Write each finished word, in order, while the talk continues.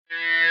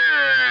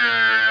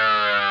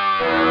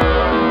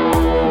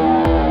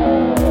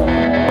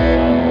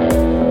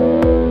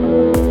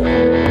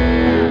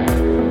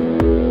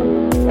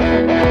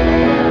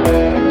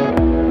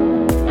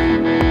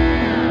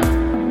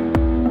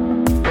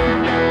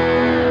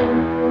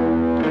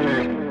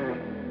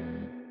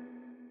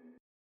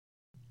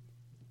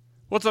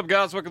What's up,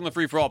 guys? Welcome to the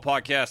Free For All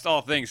podcast,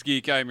 All Things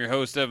Geek. I am your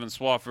host, Evan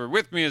Swaffer.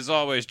 With me, as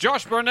always,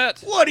 Josh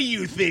Barnett. What do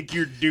you think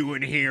you're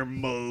doing here,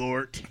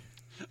 Malort?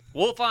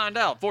 We'll find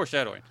out.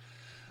 Foreshadowing.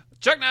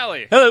 Chuck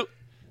Nally. Hello.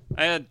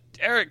 And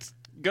Eric's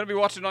going to be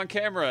watching on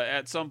camera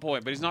at some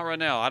point, but he's not right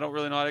now. I don't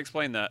really know how to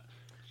explain that.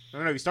 I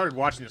don't know. He started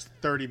watching this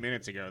 30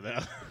 minutes ago, though.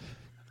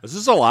 Is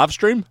this a live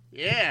stream?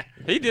 Yeah.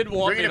 He did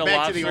want me Bringing to it back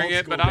live to the stream old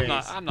it, but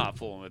school I'm not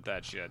fooling with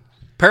that shit.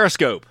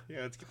 Periscope.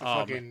 Yeah, let's get the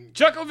fucking...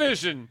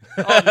 Chucklevision.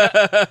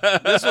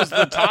 This was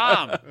the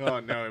time. Oh,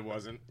 no, it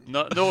wasn't.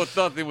 No,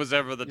 nothing was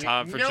ever the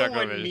time for no one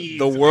Chucklevision. needs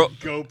The world- a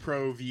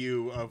GoPro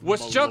view of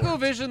Was Malort.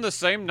 Chucklevision the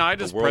same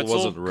night as world Pretzel?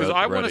 wasn't Because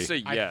I want to ready. say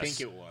yes. I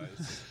think it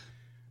was.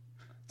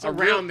 It's A around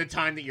real- the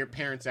time that your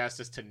parents asked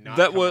us to not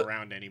That come was-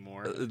 around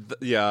anymore.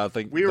 Yeah, I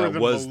think We were that the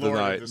was the Malort of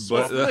night. the But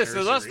Swamp. Listen,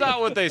 that's Nursery. not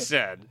what they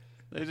said.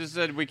 They just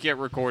said we can't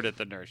record at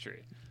the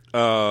nursery.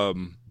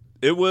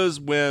 it was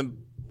when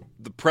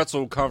the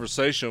pretzel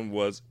conversation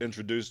was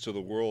introduced to the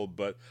world.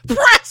 But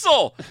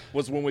pretzel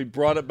was when we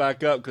brought it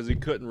back up because he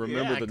couldn't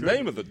remember I the couldn't.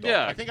 name of the dog.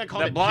 Yeah, I think I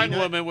called that it blind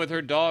Peanut. woman with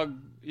her dog.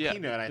 Yeah,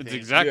 Peanut, I it's think.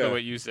 exactly Yeah.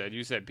 what you said.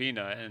 You said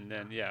peanut, and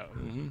then yeah,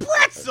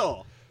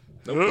 Pretzel!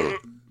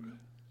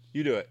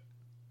 You do it.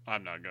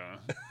 I'm not gonna.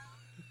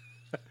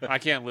 I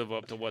can't live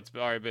up to what's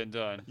already been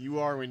done. You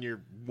are when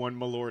you're one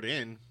Malort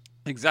in.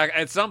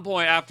 Exactly. At some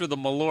point after the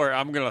Malort,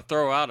 I'm gonna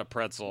throw out a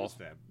pretzel. What's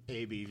that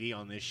ABV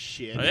on this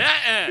shit?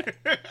 Yeah.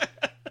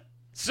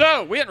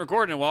 So we hadn't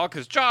recorded in a while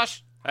because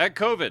Josh had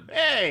COVID.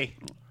 Hey!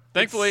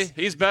 Thankfully,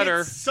 he's better.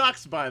 It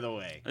sucks, by the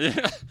way.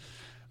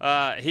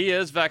 He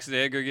is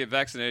vaccinated. Go get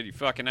vaccinated, you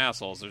fucking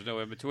assholes. There's no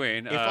in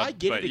between. If I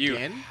get but it you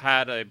again,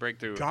 had a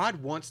breakthrough. God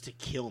wants to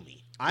kill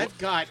me. I've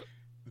got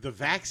the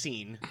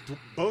vaccine,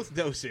 both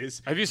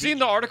doses. Have you seen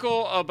the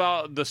article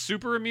about the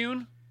super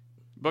immune?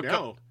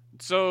 No.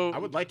 So I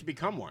would like to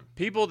become one.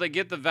 people that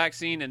get the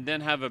vaccine and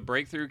then have a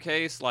breakthrough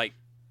case, like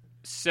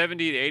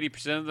 70 to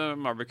 80% of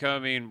them are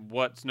becoming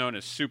what's known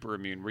as super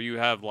immune, where you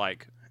have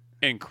like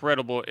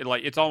incredible,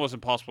 like it's almost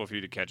impossible for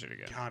you to catch it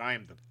again. God, I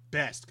am the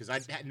best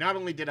because not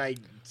only did I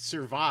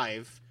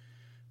survive,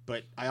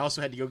 but I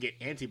also had to go get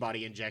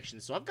antibody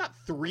injections. So I've got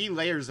 3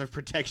 layers of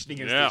protection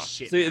against Yeah. this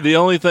shit. See, now. the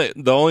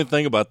only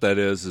thing about that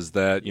is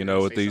that You're know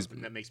gonna with say these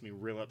something that makes me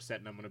real upset,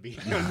 and I'm going to be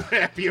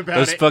unhappy about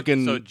those it.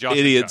 fucking So Josh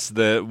idiots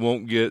that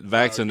won't get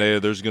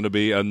vaccinated, there's going to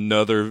be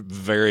another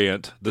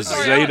variant. The Oh,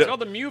 yeah, it's Zeta.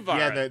 called the Mu Yeah,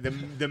 virus.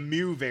 the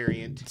Mu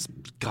variant.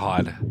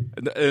 God,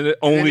 and it And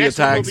only the next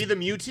one attacks. will be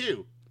the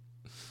Mewtwo.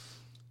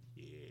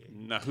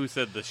 Now, who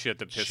said the shit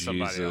that pissed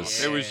somebody off?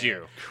 Jesus. It was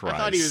you. Christ. I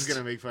thought he was going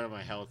to make fun of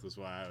my health, was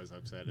why I was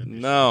upset.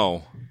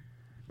 No.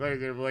 They're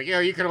going to be like, yeah,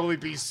 you can only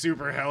be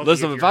super healthy.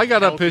 Listen, if you're I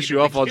gotta healthy piss to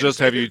you off, I'll begin just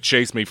have with." you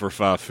chase me for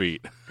 5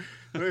 feet.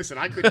 Listen,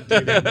 I couldn't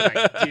do that when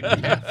I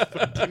didn't have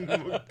fucking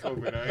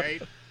COVID, all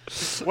right?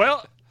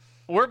 Well,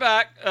 we're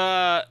back.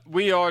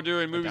 We are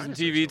doing movies and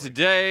dinosaur TV story.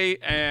 today,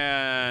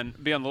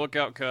 and be on the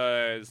lookout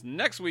because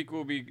next week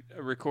we'll be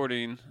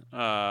recording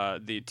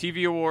the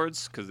TV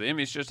awards because the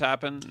Emmys just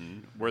happened,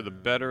 and we're the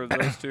better of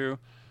those two.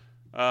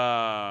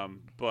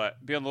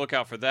 But be on the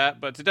lookout for that.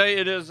 But today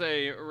it is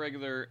a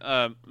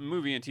regular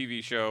movie and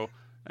TV show,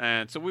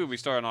 and so we will be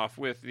starting off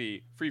with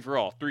the Free For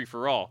All, 3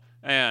 for All,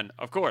 and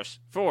of course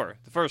for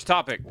the first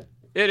topic,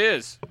 it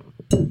is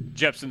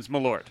Jepson's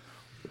Malort.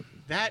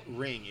 That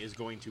ring is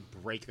going to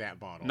break that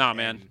bottle. Nah,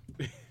 man.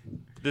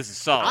 This is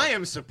solid. I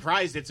am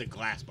surprised it's a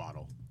glass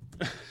bottle.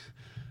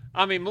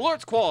 I mean,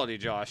 Malort's quality,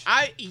 Josh.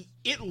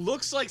 It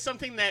looks like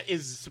something that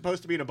is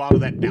supposed to be in a bottle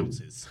that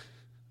bounces.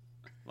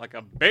 Like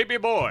a baby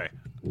boy.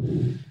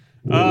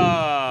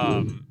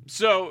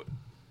 So,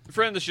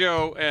 friend of the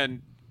show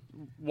and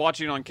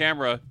watching on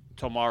camera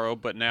tomorrow,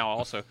 but now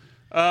also.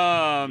 You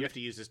have to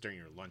use this during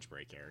your lunch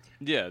break, Eric.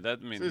 Yeah,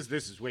 that means.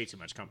 This is way too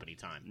much company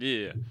time.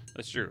 Yeah,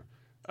 that's true.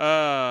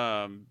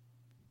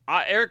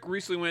 Eric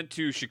recently went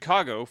to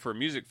Chicago for a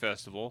music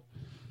festival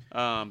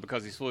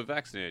because he's fully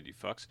vaccinated, you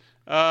fucks.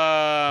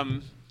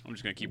 I'm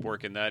just going to keep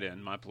working that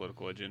in, my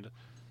political agenda.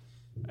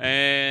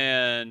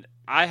 And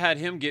I had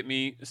him get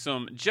me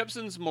some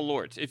Jepson's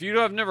Malort. If you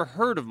have never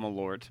heard of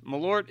Malort,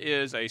 Malort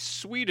is a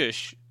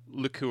Swedish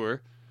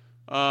liqueur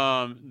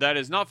that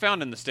is not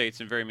found in the States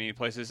in very many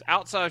places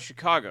outside of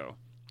Chicago.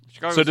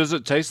 So does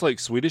it taste like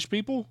Swedish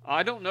people?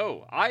 I don't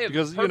know. I have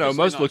Because, purposely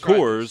most not tried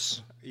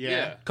liqueurs,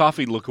 Yeah.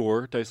 coffee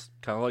liqueur, tastes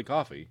kind of like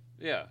coffee.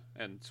 this. Yeah,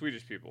 and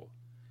Swedish people.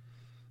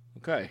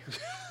 Okay.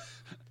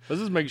 Let's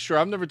just make sure.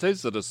 I've never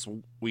tasted a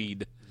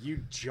Swede. You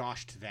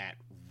joshed that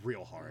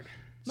real hard.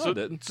 No, I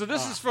didn't. So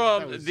this is that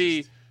from was the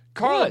just-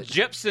 Carl What?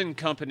 Jepsen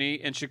Company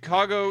in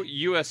Chicago,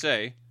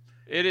 USA.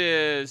 It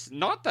is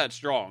not that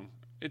strong.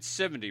 It's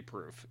 70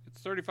 proof.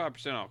 It's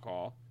 35%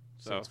 alcohol.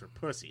 So So it's for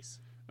pussies.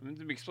 let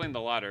me explain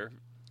the lighter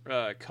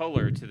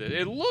color to this.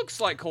 It looks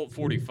like Colt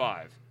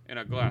 45 in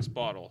a glass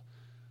bottle.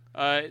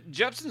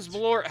 Jepson's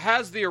Malort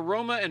has the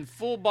aroma and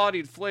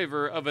full-bodied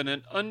flavor of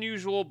an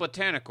unusual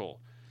botanical.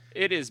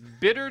 It is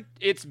bitter.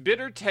 Its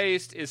bitter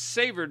taste is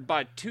savored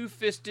by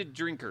two-fisted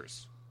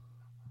drinkers.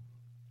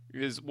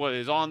 Is what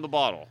is on the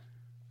bottle.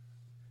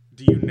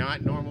 Do you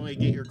not normally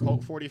get your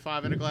Colt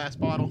 45 in a glass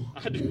bottle?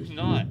 I do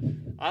not.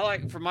 I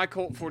like for my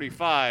Colt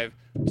 45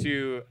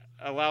 to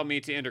allow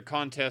me to enter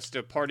contest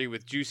to party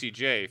with Juicy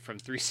J from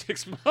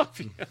 3-6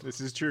 Mafia.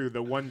 This is true.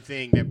 The one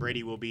thing that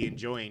Brady will be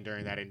enjoying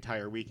during that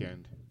entire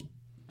weekend.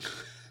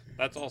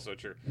 That's also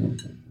true.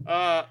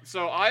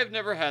 So I've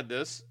never had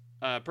this.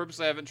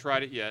 Purposely, I haven't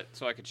tried it yet,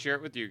 so I could share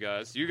it with you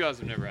guys. You guys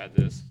have never had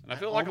this, and I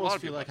feel like a lot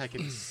of people. I feel like I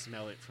can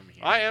smell it from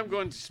here. I am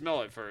going to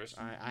smell it first.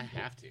 I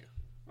have to.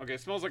 Okay, it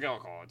smells like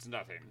alcohol. It's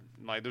nothing.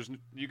 Like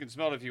you can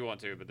smell it if you want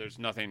to, but there's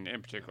nothing in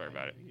particular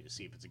about it. I need to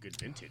see if it's a good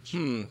vintage.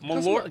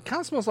 It kind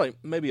of smells like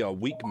maybe a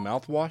weak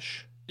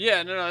mouthwash.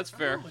 Yeah, no, that's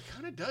fair. Oh, it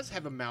kind of does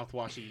have a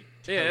mouthwashy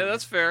tone. Yeah,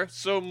 that's fair.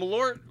 So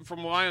Malort,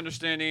 from my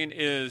understanding,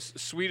 is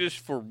Swedish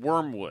for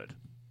wormwood.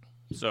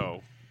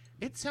 So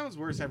It sounds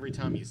worse every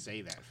time you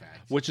say that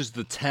fact. Which is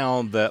the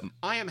town that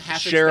I am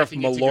half Sheriff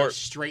expecting it to go Malort-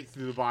 straight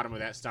through the bottom of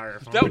that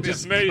styrofoam. That would be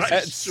Just amazing. right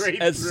at,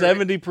 straight at through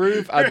 70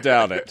 proof, I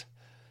doubt it.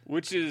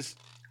 which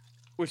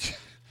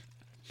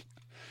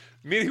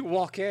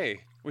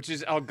Milwaukee, which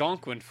is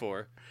Algonquin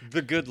for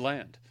the good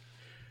land.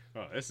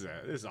 Oh, this is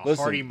a Listen.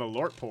 hearty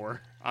Malort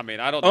pour. I mean,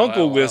 I don't know.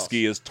 Uncle how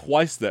Whiskey is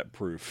twice that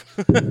proof.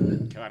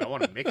 God, I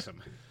want to mix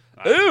them.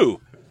 Ooh!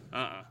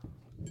 else.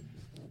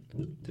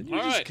 Didn't you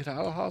All just right. get out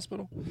of the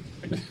hospital?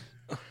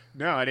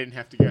 No, I didn't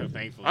have to go,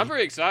 thankfully. I'm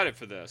very excited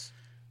for this.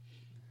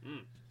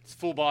 It's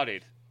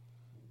full-bodied.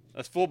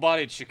 That's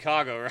full-bodied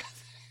Chicago right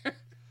there.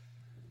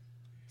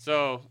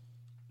 So,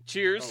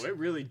 cheers. Oh, it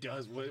really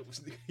does.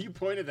 You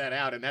pointed that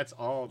out, and that's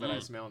all that I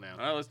smell now.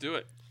 All right, let's do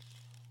it.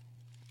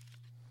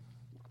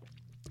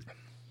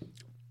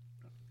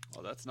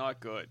 Oh, that's not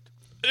good.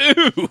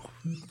 Ooh!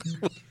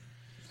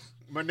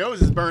 My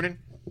nose is burning.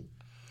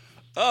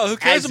 Oh, who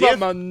cares As about if-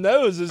 my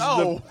nose? Is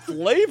Oh. the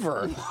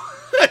flavor.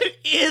 What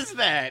is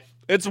that?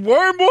 It's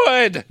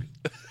wormwood!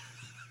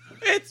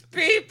 It's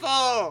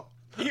people!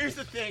 Here's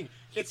the thing.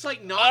 It's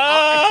like not.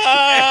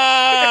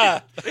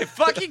 Ah! It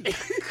fucking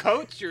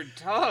coats your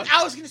tongue.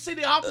 I was gonna say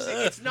the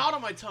opposite. It's not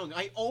on my tongue.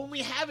 I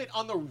only have it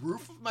on the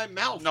roof of my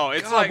mouth. No,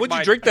 it's God, like would my,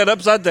 you drink that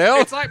upside down?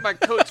 It's like my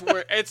coat's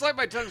wearing. It's like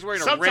my tongue's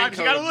wearing a raincoat. Sometimes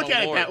you gotta of look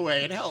at it Malort. that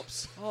way. It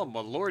helps. Oh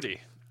my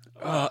lordy!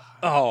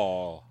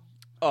 Oh.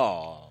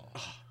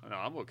 No,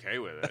 I'm okay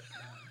with it.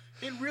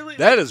 It really.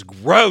 That is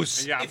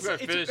gross. Yeah, I'm gonna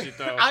finish it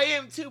though. I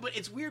am too, but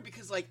it's weird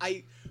because like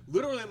I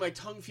literally my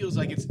tongue feels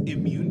like it's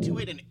immune to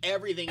it, and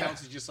everything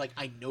else is just like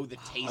I know the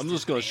taste. I'm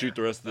just going going to shoot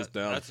the rest of this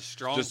down. That's a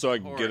strong. Just so I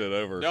can pour. get it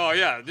over. No,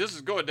 yeah, this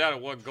is going down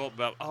at one gulp.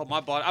 About my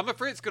body. I'm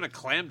afraid it's gonna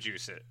clam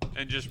juice it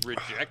and just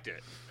reject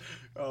it.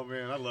 Oh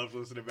man, I love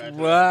listening back.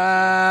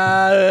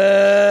 Wow.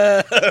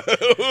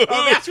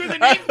 Oh, that's where the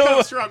name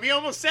comes from. You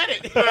almost said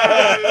it.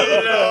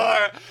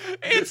 Lord.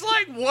 It's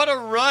like What a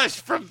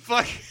Rush from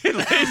fucking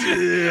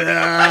Legend.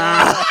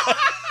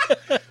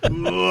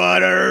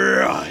 What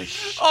a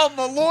rush! Oh,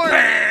 Malort.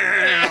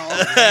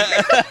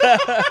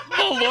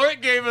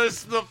 Malort gave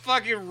us the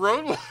fucking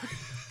road.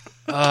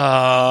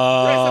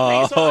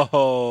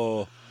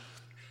 Oh.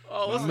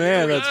 Oh, listen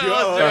Man, to that's it.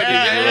 fucking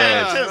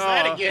Yeah, gross. just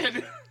that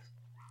again.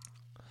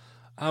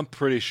 I'm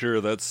pretty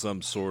sure that's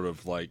some sort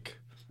of like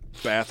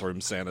bathroom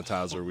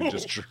sanitizer we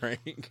just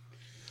drank.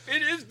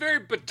 It is very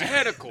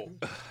botanical.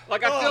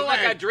 Like, I Oh, feel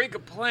like man. I drink a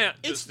plant.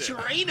 It's just then.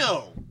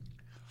 Drano.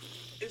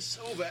 It's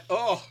so bad.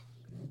 Oh,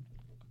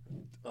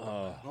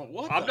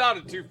 what? I'm not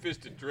a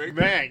two-fisted drinker.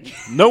 man.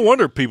 No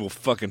wonder people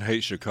fucking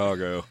hate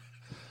Chicago.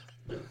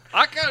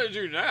 I kind of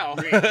do now.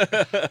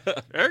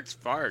 Eric's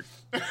fired.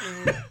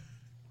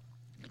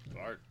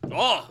 Fired.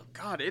 Oh,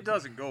 God, it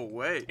doesn't go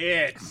away.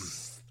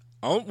 It's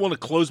I don't want to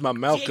close my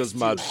mouth because It's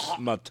my too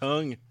hot. my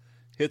tongue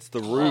hits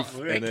the roof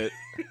lick. and it.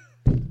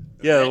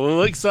 Yeah,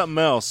 like something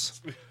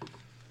else.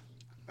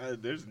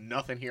 there's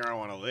nothing here I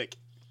want to lick.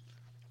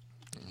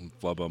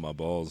 Flop on my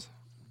balls.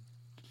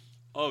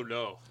 Oh,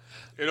 no.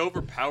 It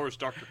overpowers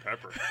Dr.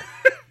 Pepper.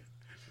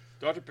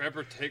 Dr.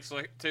 Pepper tastes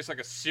like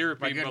a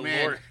syrupy My good Malort.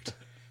 man.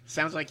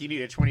 Sounds like you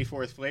need a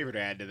 24th flavor to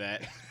add to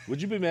that.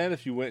 Would you be mad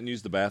if you went and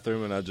used the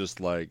bathroom and I just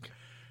like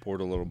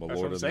poured a little That's Malort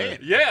what I'm in saying.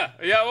 Yeah,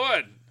 I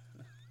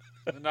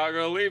would. I'm not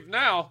going to leave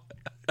now.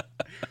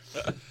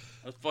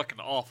 That's fucking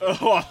awful.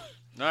 Oh,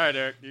 All right,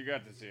 Eric, you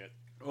got to see it.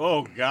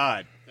 oh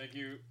God. Thank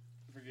you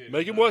for getting there?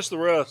 Make him that. watch the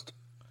rest.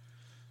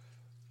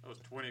 That was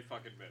 20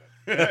 fucking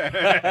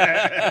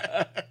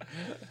minutes.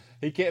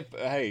 He can't.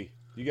 Hey,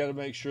 you got to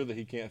make sure that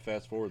he can't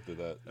fast forward through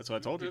that. That's what I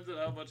told you. Depends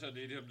on how much I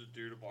need him to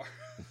do tomorrow.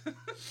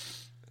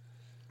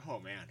 Oh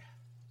man,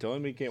 Tell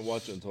him he can't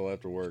watch it until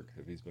after work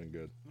if he's been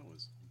good. that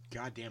was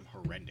goddamn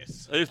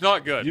horrendous. It's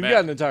not good, You've man.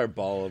 got an entire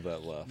ball of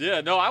that left.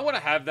 Yeah, no, I want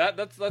to have that.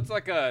 That's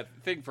like a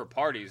thing for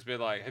parties. Be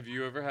like, have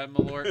you ever had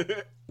Malort?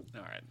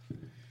 All right.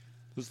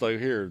 Just like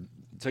here,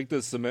 take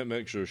this cement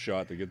mixture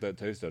shot to get that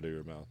taste out of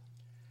your mouth.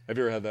 Have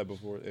you ever had that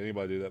before?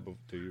 Anybody do that to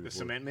you before? The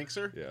cement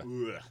mixer. Yeah.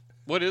 Ugh.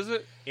 What is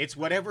it? It's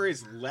whatever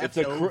is left It's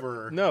a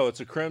over. no.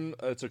 It's a creme.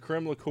 It's a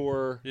creme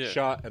liqueur Yeah.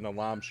 shot and a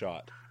lime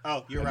shot.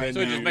 Oh, you're And right. then So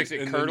it just you- makes it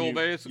and then curdle, you-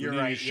 basically? You're and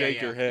then right, You yeah, shake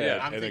yeah. your head.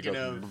 Yeah. I'm and it thinking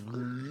goes.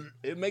 of.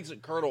 It makes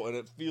it curdle, and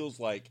it feels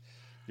like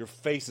your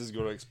face is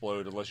going to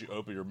explode unless you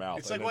open your mouth.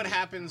 It's like and what then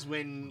happens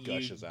when you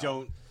gushes out.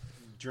 don't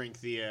drink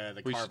the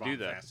We car should do bomb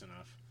that. fast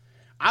enough.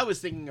 I was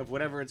thinking of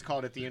whatever it's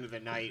called at the end of the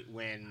night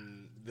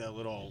when the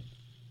little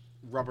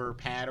rubber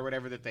pad or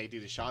whatever that they do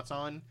the shots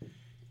on,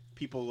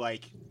 people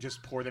like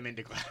just pour them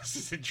into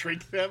glasses and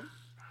drink them.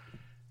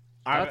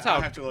 I'll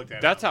have to look that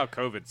That's up.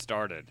 how COVID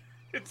started.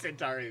 It's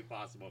entirely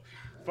possible.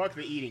 Fuck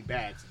the eating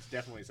bats. It's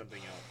definitely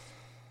something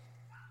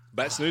else.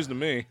 Bat snooze to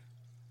me.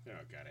 Oh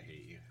god, I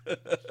hate you.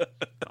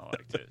 I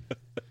liked it.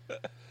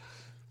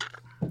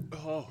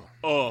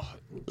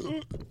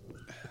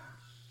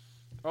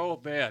 Oh,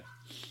 man.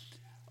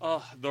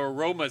 Oh, the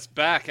aroma's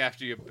back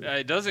after you.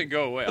 It doesn't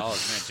go away. Oh man,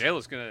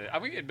 Jayla's gonna.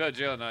 I'm gonna get about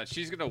Jayla now.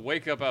 She's gonna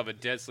wake up out of a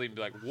dead sleep and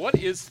be like, "What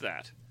is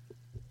that?"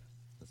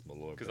 That's my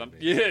lord. Because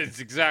baby. yeah, it's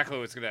exactly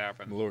what's gonna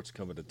happen. My lord's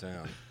coming to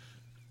town.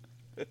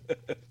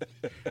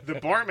 The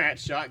bar mat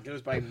shot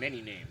goes by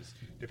many names.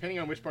 Depending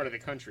on which part of the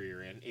country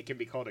you're in, it can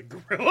be called a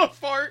gorilla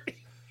fart,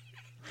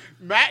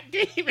 Matt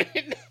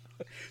Damon,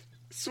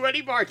 sweaty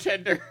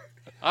bartender,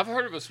 I've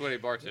heard of a sweaty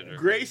bartender.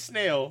 gray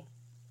snail,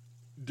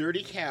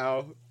 dirty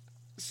cow,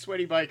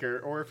 sweaty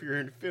biker, or if you're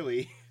in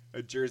Philly,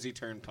 a Jersey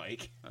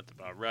Turnpike. That's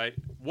about right.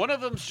 One of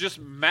them's just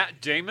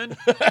Matt Damon.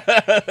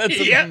 That's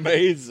Yep.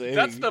 amazing.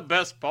 That's the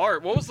best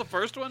part. What was the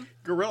first one?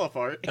 Gorilla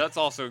fart. That's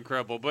also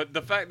incredible. But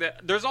the fact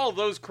that there's all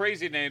those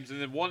crazy names,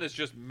 and then one is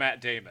just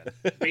Matt Damon.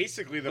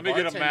 Basically, the Let me get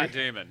a bartender, Matt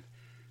Damon.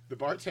 the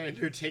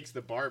bartender takes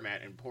the bar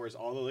mat and pours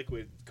all the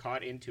liquid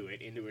caught into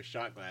it into a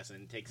shot glass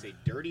and takes a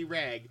dirty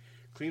rag,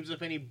 cleans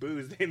up any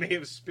booze they may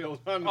have spilled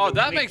on Oh, the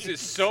that wings. makes it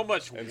so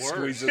much and worse.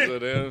 squeezes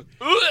it in.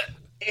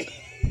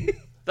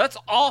 That's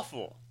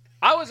awful.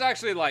 I was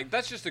actually like,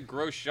 that's just a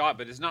gross shot,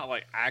 but it's not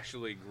like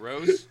actually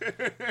gross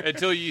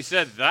until you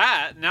said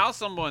that. Now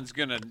someone's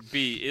gonna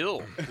be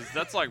ill because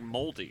that's like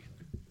moldy.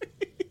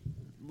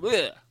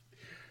 Blech.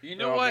 You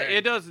know Oh, what? man.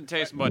 It doesn't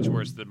taste much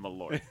worse than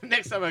Malloy.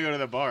 Next time I go to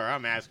the bar,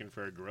 I'm asking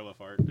for a gorilla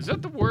fart. Is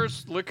that the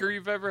worst liquor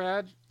you've ever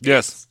had?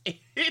 Yes,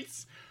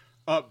 It's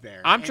up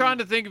there. I'm And trying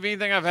to think of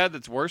anything I've had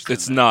that's worse than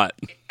it's that. not.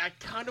 I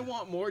kind of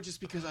want more just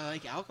because I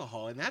like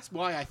alcohol, and that's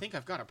why I think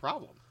I've got a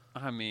problem.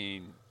 I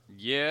mean,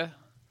 yeah.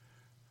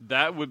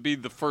 That would be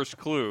the first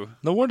clue.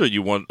 No wonder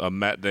you want a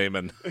Matt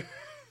Damon.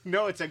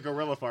 No, it's a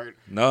gorilla fart.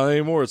 Not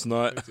anymore. It's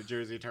not. It's a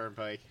Jersey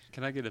Turnpike.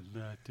 Can I get a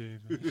Matt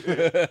Damon?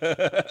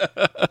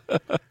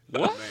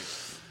 What?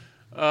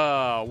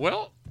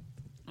 Well,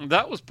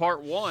 that was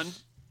part one.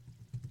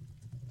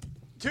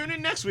 Tune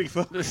in next week,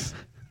 folks.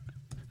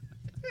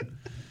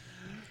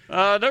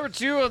 Number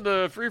 2 on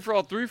the free for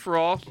all, 3 for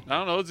all. I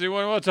don't know. Does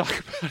anyone want to talk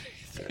about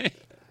anything?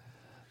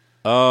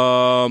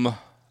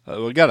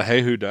 We got a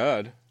Hey Who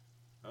Died.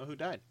 Oh, who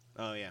died?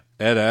 Oh, yeah.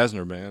 Ed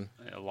Asner, man.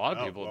 A lot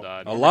of Oh, people well.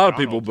 died. A lot of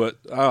people, but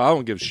I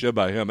don't give a shit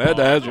about him. Ed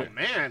Oh, Asner,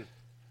 man.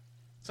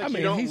 It's like I mean,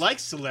 you don't he's- like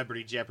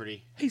Celebrity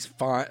Jeopardy. he's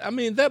fine. I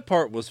mean, that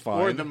part was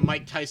fine. Or the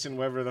Mike Tyson,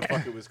 whatever the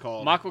fuck it was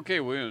called. Michael K.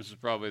 Williams is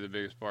probably the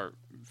biggest part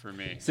for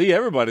me. See,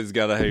 everybody's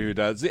got a Hey Who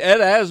Died. See, Ed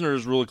Asner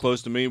is really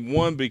close to me.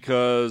 One,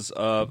 because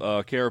of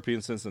KRP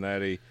in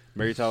Cincinnati,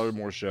 Mary Tyler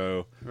Moore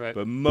Show, Right.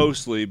 but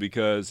mostly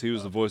because he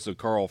was the voice of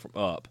Carl from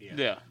Up.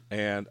 Yeah.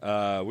 And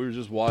we were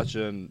just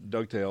watching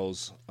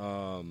DuckTales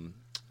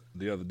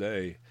the other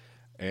day,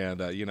 and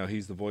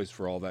he's the voice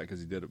for all that because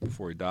he did it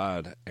before he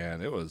died,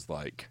 and it was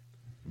like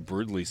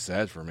brutally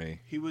sad for me.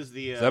 He was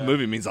the... That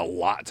movie means a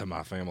lot to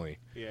my family.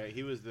 Yeah,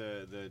 he was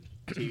the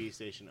TV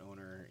station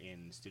owner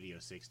in Studio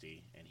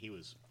 60, and he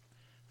was...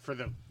 For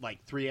the,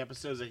 3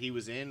 episodes that he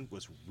was in,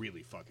 was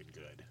really fucking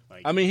good.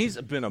 Like, I mean, he's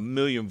been a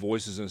million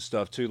voices and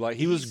stuff too. Like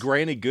he was He's-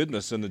 Granny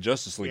Goodness in the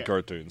Justice League Yeah.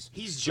 cartoons.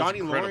 he's Johnny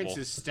incredible.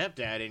 Lawrence's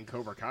stepdad in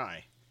Cobra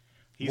Kai.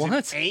 He's What?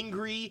 an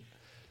angry,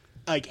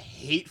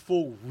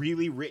 hateful,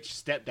 really rich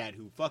stepdad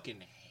who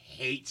fucking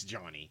hates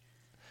Johnny.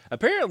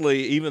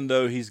 Apparently, even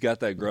though he's got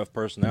that gruff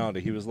personality,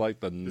 he was like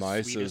the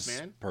nicest sweetest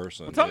man?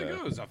 person. That's how yeah.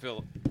 it goes. I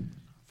feel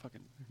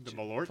fucking The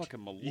Malort? Fucking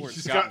You Malort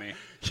just got me.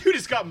 You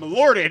just got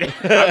malorted.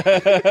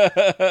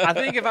 I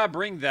think if I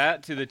bring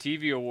that to the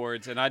TV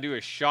awards and I do a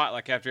shot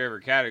like after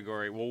every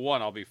category, well,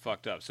 one, I'll be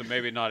fucked up. So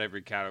maybe not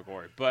every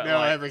category, but No,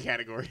 like, every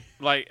category.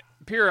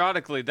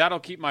 periodically,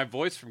 that'll keep my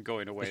voice from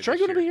going away. Is Trey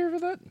this going to year. be here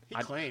for that? He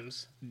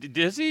claims.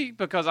 Does he?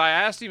 Because I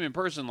asked him in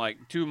person like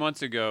 2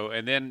 months ago,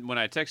 and then when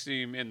I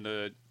texted him in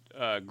the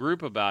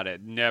group about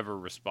it, never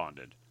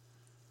responded.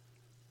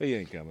 He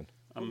ain't coming.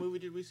 What movie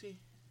did we see?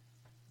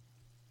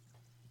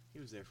 He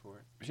was there for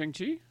it.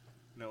 Shang-Chi?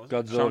 No,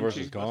 Godzilla Shang-Chi vs.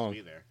 Supposed to Kong.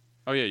 be there.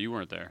 Oh, yeah, you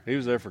weren't there. He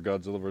was there for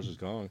Godzilla vs.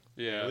 Kong.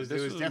 Yeah, It was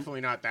this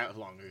definitely not that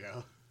long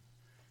ago.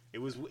 It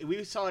was.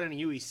 We saw it in a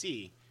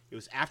UEC. It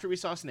was after we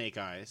saw Snake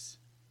Eyes.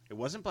 It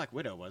wasn't Black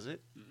Widow, was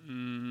it?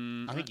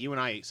 I think you and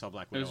I saw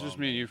Black It Widow. was just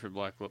me and you for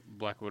Black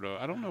Widow.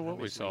 I don't know what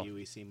we saw.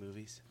 UEC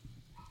movies.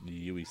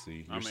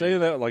 UEC. You're mean- saying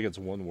that like it's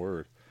one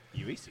word.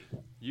 UEC.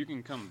 You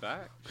can come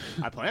back.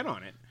 I plan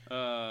on it.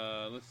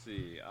 Let's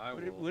see.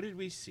 What did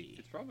we see?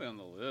 It's probably on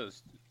the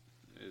list,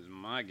 is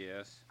my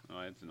guess. Oh,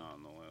 it's not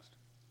on the list.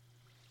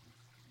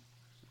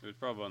 It was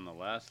probably on the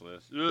last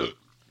list. Ugh.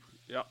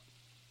 Yep.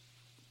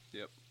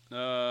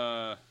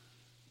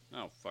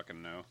 Oh,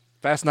 fucking no.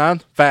 Fast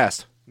 9?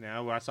 Fast.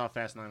 No, I saw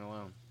Fast 9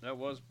 alone. That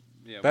was...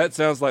 Yeah. That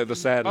sounds like the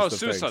saddest Oh, of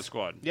Suicide things.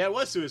 Squad. Yeah, it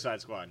was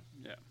Suicide Squad.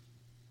 Yeah.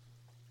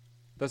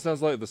 That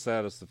sounds like the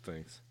saddest of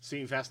things.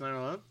 Seeing Fast 9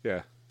 alone?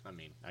 Yeah. I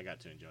mean, I got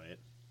to enjoy it.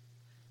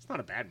 It's not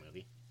a bad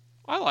movie.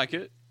 I like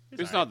it. It's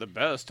alright. not the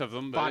best of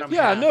them, but... Bottom-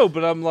 Yeah, I half. know,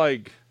 but I'm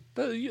like,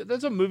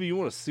 that's a movie you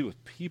want to see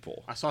with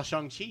people. I saw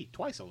Shang-Chi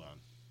twice alone.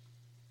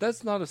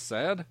 That's not as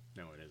sad.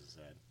 No, it is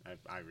sad.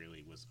 I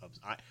really was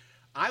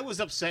I was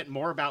upset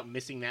more about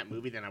missing that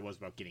movie than I was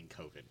about getting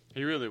COVID.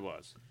 He really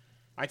was.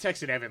 I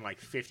texted Evan like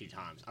 50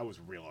 times. I was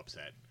real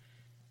upset.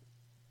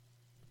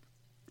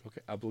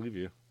 Okay, I believe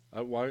you.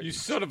 Why? You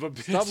son of a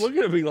bitch. Stop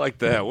looking at me like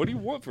that. What do you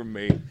want from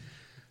me?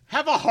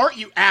 Have a heart,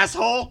 you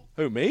asshole!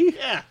 Who, me?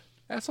 Yeah.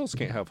 Assholes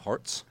can't have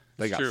hearts.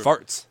 They It's got true.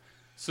 farts.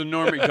 So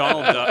Norm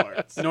Macdonald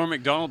died. Norm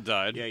Macdonald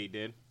died. Yeah, you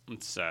did.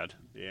 It's sad.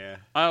 Yeah.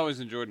 I always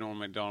enjoyed Norm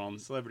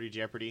Macdonald. Celebrity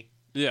Jeopardy.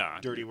 Yeah.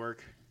 Dirty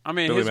work. I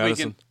mean, Billy his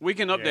Madison.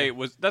 weekend update Yeah.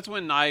 was... That's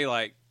when I,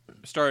 like,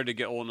 started to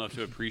get old enough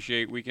to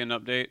appreciate Weekend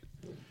Update.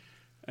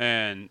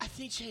 And, I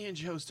think Jay and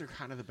Jost are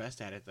kind of the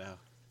best at it, though.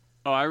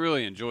 oh, I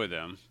really enjoy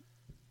them.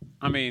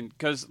 I mean,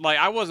 because, like,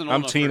 I wasn't old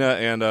I'm enough Tina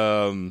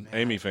and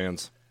Amy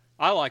fans.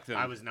 I like them.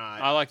 I was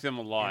not. I like them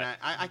a lot. And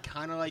I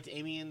kind of liked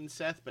Amy and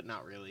Seth, but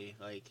not really.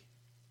 Like,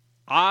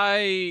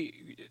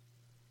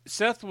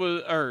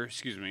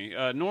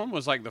 Norm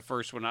was like the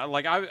first one.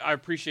 I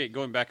appreciate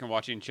going back and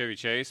watching Chevy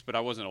Chase, but I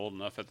wasn't old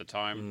enough at the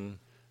time.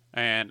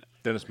 And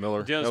Dennis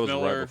Miller. Dennis that was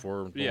Miller, right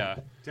before. yeah,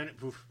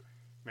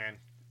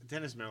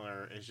 Dennis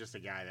Miller is just a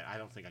guy that I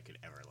don't think I could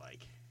ever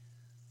like.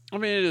 I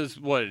mean it is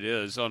what it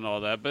is on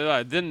all that.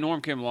 But then Norm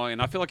came along,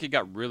 and I feel like he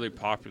got really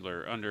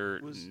popular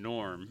under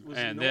Norm, was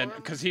and Norm? then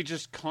because he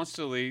just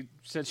constantly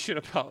said shit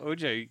about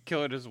OJ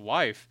killing his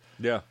wife.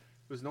 Yeah.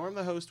 Was Norm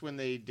the host when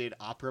they did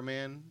Opera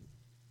Man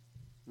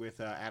with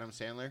Adam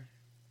Sandler?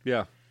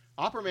 Yeah.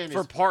 Opera Man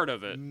For is part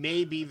of it,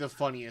 maybe the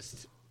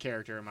funniest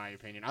character in my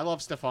opinion. I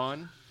love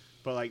Stefan,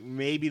 but like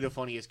maybe the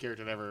funniest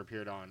character that ever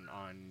appeared on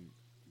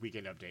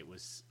Weekend Update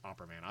was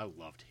Opera Man. I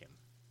loved him.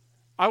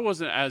 I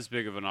wasn't as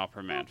big of an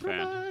Opera Man Opera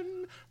fan.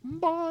 Man,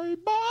 bye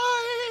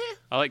bye.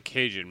 I like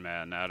Cajun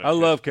Man. Out of I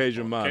love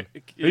Cajun Man.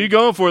 Ca- Who are you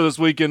going for this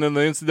weekend in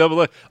the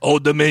NCAA?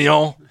 Old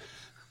Dominion.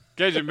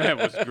 Cajun Man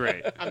was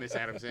great. I miss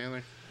Adam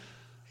Sandler.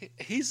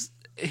 He's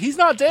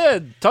not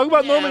dead. Talk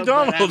about Norm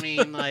Macdonald. But, I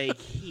mean, like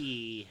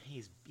he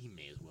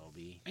may as well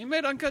be. He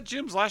made Uncut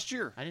Gems last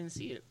year. I didn't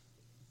see it.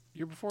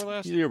 Year before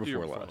last? Year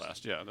before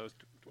last. Yeah, that was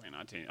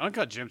 2019.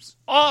 Uncut Gems.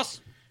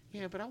 Awesome.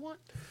 Yeah, but I want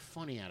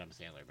funny Adam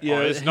Sandler back. Yeah,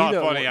 Oh, it's he not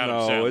don't funny, want- Adam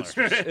no,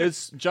 Sandler.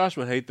 it's Josh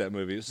would hate that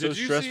movie. It's so Did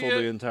you stressful see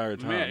it? the entire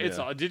time. Man,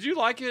 yeah. did you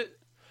like it?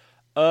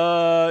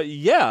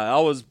 Yeah, I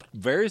was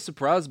very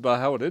surprised by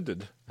how it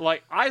ended.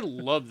 Like, I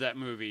loved that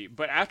movie,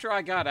 but after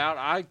I got out,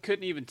 I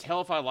couldn't even tell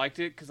if I liked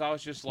it because I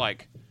was just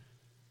like,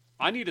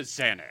 I need a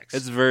Xanax.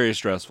 It's very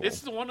stressful.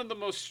 It's one of the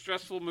most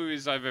stressful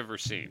movies I've ever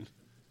seen.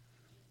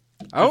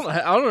 I don't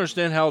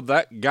understand how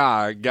that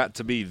guy got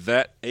to be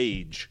that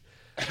age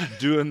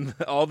doing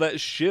all that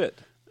shit.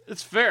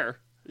 It's fair.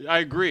 I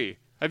agree.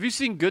 Have you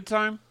seen Good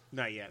Time?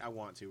 Not yet. I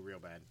want to real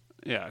bad.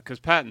 Yeah, because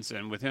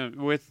Pattinson, with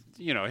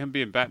him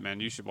being Batman,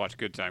 you should watch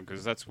Good Time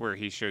because that's where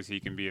he shows he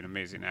can be an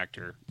amazing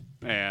actor.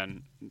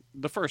 And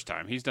the first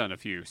time, he's done a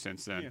few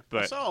since then. Yeah.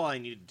 But That's all I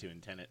needed to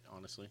in Tenet,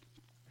 honestly.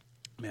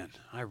 man,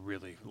 I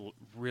really,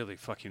 really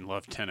fucking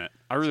love Tenet.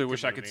 I really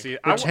wish I could movie. see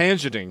it. We're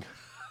tangenting.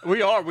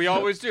 We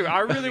always do. I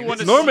really want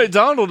to. Norm see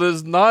Macdonald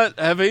does not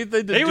have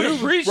anything to He do would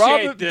with appreciate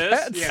Robert this,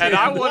 Pattinson. and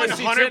I want to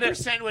see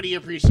 100% would he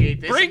appreciate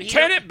this. Bring and he-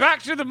 Tenet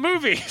back to the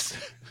movies.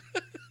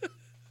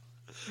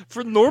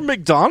 For Norm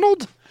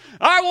Macdonald?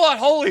 I want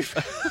holy.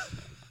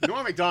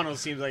 Norm Macdonald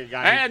seems like a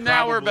guy And who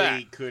now we're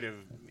probably back. could have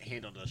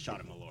handled a shot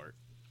of Malort.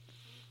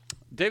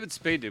 David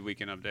Spade did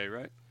Weekend Update,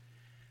 right?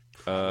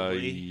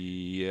 Probably.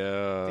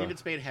 Yeah. David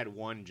Spade had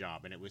one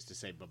job, and it was to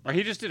say bye-bye. Or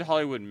he just did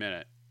Hollywood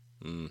Minute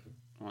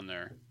on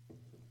there.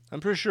 I'm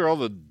pretty sure all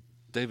the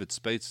David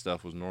Spade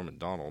stuff was Norm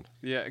Macdonald.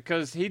 Yeah,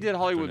 because he did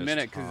Hollywood Goodness,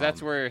 Minute because that's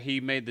Tom. where he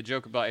made the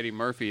joke about Eddie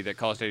Murphy that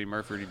caused Eddie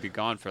Murphy to be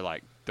gone for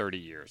like 30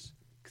 years.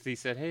 Because he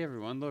said, "Hey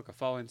everyone, look, a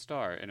falling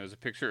star," and it was a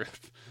picture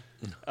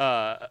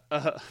of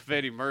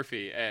Eddie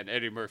Murphy, and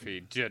Eddie Murphy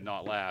did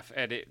not laugh,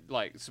 and it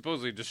like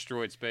supposedly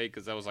destroyed Spade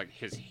because that was like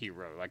his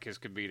hero, like his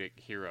comedic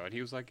hero, and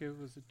he was like, "It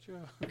was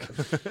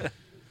a joke."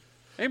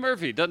 Hey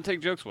Murphy doesn't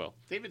take jokes well.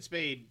 David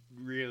Spade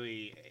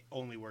really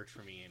only worked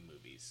for me in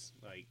movies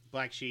like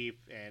Black Sheep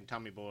and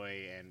Tommy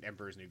Boy and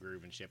Emperor's New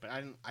Groove and shit. But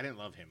I didn't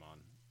love him on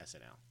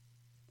SNL.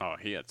 Oh,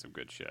 he had some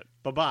good shit.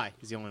 Bye-bye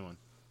is the only one.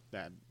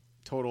 That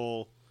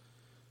total.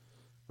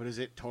 What is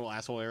it? Total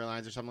Asshole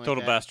Airlines or something Total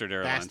like that? Bastard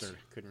Airlines. Bastard.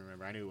 Couldn't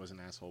remember. I knew it was an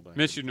asshole, but I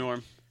Miss you, couldn't-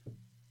 Norm.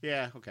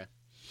 Yeah, okay.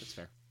 That's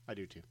fair. I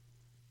do too.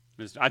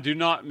 I do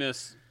not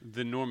miss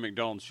the Norm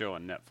Macdonald show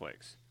on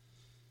Netflix.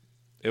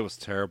 It was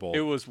terrible. It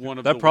was one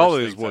of That the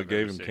probably worst is things what I've gave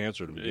ever him seen.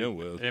 cancer to begin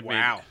with.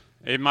 Wow.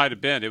 It might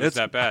have been. It was It's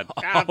that bad.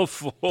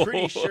 awful.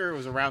 Pretty sure it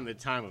was around the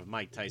time of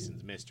Mike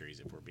Tyson's Mysteries,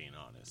 if we're being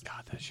honest.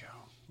 God, that show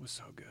was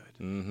so good.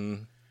 Mm-hmm.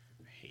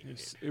 I hated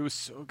it. It was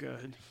so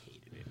good.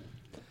 Hated it.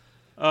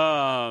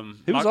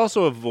 He was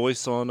also a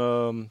voice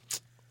on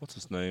what's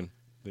his name?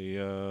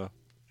 The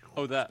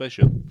that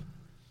spaceship.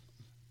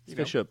 You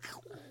know.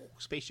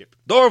 Spaceship.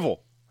 Dorval.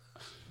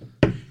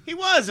 He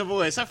was a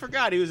voice. I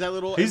forgot he was that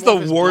little. He's the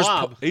amorphous worst.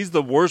 blob. He's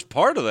the worst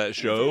part of that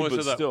show, voice but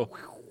of that- still.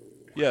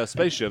 Yeah,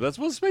 spaceship. That's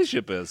what a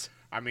spaceship is.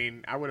 I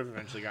mean, I would have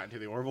eventually gotten to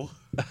the Orville.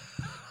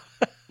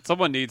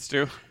 someone needs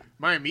to.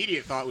 My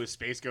immediate thought was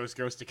Space Ghost,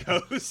 Ghost to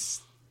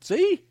Coast.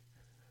 See,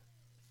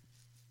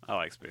 I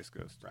like Space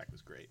Ghost. Brack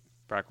was great.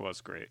 Brack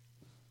was great.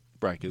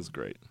 Brack is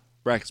great.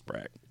 Brack's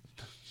Brack.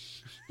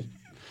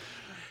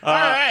 All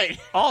right.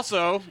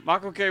 Also,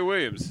 Michael K.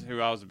 Williams, who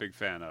I was a big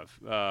fan of.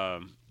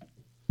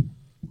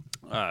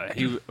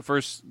 He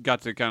first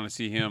got to kind of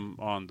see him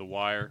on The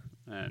Wire,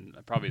 and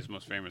probably his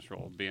most famous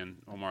role being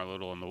Omar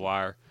Little in The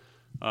Wire.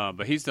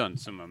 But he's done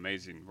some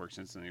amazing work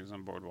since then. He was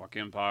on Boardwalk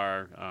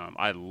Empire.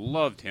 I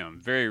loved him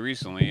very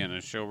recently in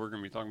a show we're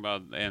going to be talking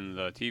about in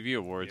the TV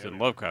Awards in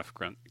Lovecraft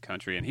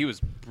Country, and he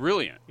was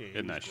brilliant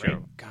in that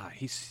show. God,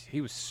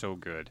 he was so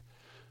good.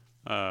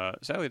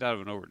 Sadly died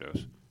of an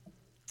overdose.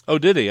 Oh,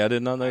 did he? I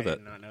did not know I that.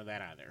 did not know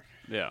that either.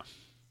 Yeah.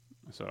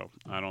 So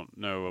I don't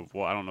know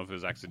I don't know if it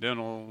was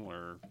accidental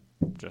or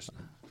just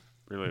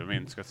really. I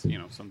mean, it's 'cause,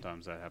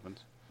 sometimes that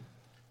happens.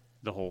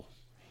 The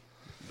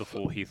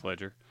full Heath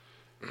Ledger.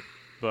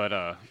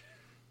 But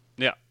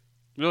yeah,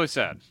 really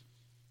sad.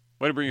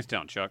 Way to bring us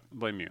down, Chuck.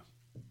 Blame you.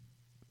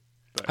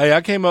 Hey,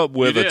 I came up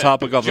with You a did.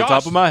 topic off the Josh.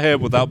 top of my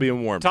head without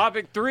being warned.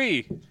 Topic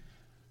 3.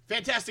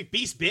 Fantastic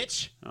Beast,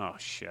 bitch. Oh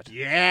shit.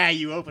 Yeah,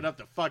 you open up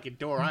the fucking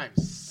door. I am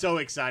so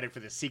excited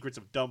for the Secrets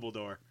of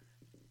Dumbledore.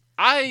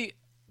 I,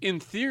 in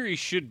theory,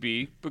 should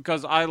be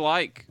because I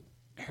like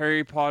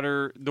Harry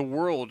Potter, the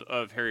world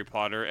of Harry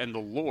Potter, and the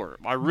lore.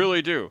 I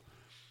really do.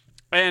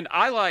 And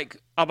I like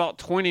about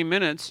 20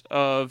 minutes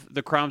of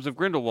The Crimes of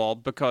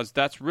Grindelwald because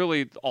that's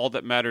really all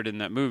that mattered in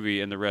that movie,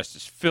 and the rest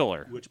is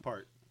filler. Which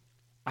part?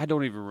 I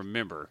don't even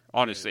remember,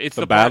 honestly. It's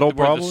The the battle, part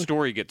where probably? the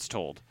story gets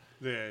told.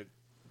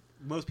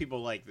 Most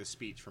people like the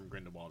speech from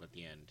Grindelwald at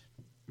the end.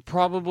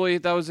 Probably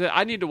that was it.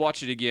 I need to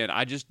watch it again.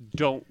 I just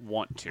don't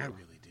want to. I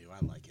really do.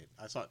 I like it.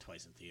 I saw it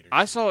twice in theater.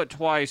 I saw it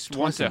twice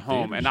once in at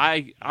home, theaters?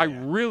 and I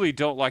really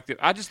don't like it.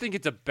 I just think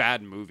it's a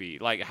bad movie,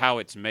 like how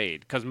it's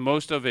made, because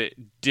most of it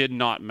did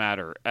not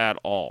matter at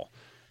all.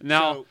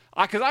 Now,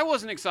 because I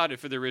wasn't excited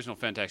for the original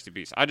Fantastic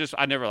Beasts,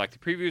 I never liked the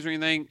previews or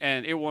anything,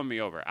 and it won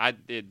me over.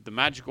 The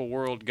magical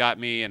world got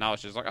me, and I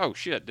was just like, oh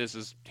shit, this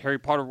is Harry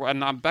Potter,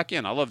 and I'm back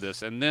in. I love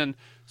this, and then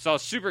so I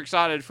was super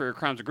excited for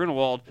Crimes of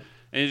Grindelwald.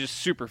 And it just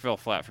super fell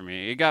flat for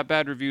me. It got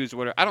bad reviews or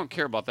whatever. I don't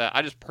care about that.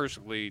 I just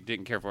personally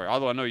didn't care for it,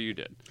 although I know you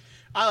did.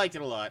 I liked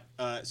it a lot.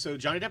 So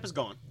Johnny Depp is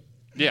gone.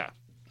 Yeah.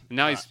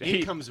 Now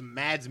In comes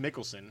Mads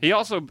Mikkelsen. he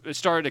also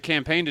started a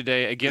campaign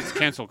today against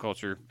cancel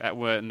culture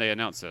when they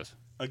announced this.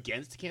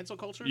 Against cancel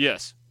culture?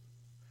 Yes.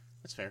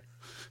 That's fair.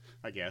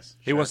 I guess.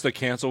 He wants to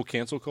cancel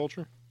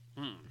culture.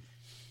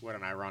 What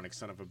an ironic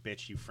son of a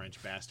bitch, you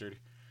French bastard.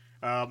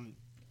 And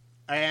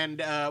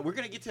we're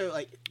going to get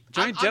to,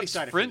 Johnny I'm Depp's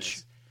excited for French?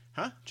 this.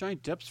 Huh? Johnny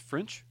Depp's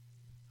French?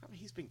 I mean,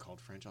 he's been called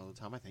French all the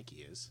time. I think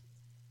he is.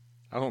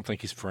 I don't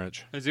think he's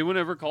French. Has anyone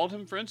ever called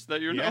him French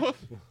that you Yeah. know of?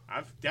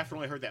 I've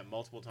definitely heard that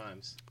multiple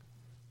times.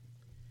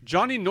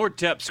 Johnny nor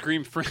Depp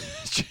scream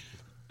French.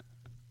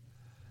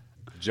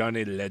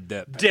 Johnny Le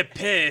Depp.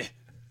 Deppe.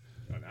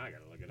 Oh, now I got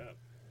to look it up.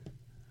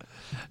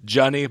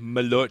 Johnny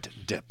Malort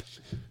Depp.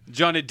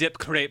 Johnny Depp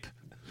crepe.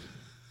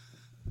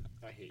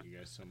 I hate you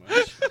guys so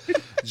much.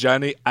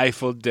 Johnny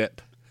Eiffel Depp.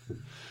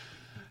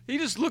 He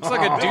just looks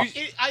like a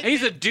douche.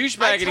 He's a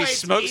douchebag and he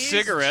smokes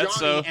cigarettes.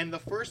 Johnny, So and the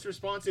first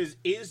response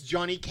is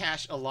Johnny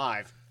Cash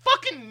alive?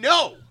 Fucking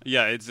no!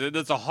 yeah, it's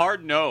a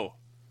hard no.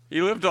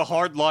 He lived a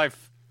hard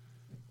life.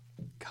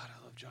 God,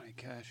 I love Johnny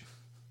Cash.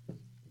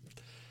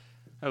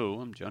 Hello,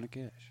 I'm Johnny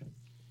Cash.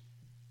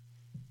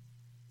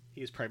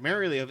 He is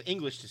primarily of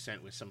English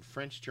descent with some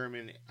French,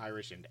 German,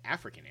 Irish, and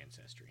African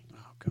ancestry.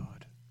 Oh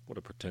God. What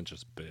a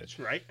pretentious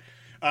bitch. Right?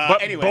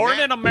 But Anyway, born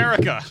Matt- in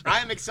America. I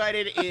am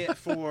excited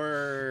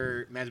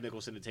for Mads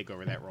Mikkelsen to take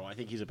over that role. I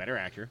think he's a better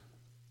actor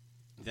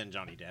than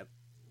Johnny Depp.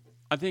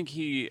 I think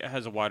he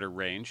has a wider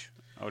range.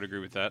 I would agree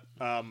with that.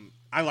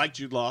 I like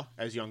Jude Law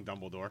as young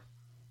Dumbledore.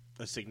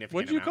 A significant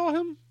What did you amount. call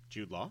him?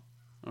 Jude Law?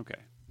 Okay.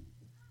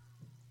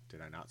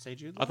 Did I not say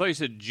Jude Law? I thought you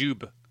said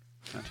Jube.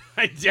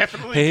 I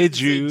definitely Hey,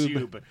 didn't say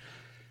Jube. Jube.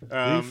 The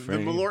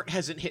Refrain. Malort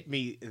hasn't hit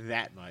me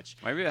that much.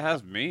 Maybe it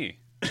has me.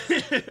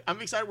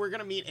 I'm excited. We're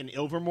gonna meet an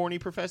Ilvermorny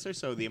professor,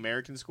 so the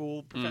American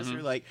school professor.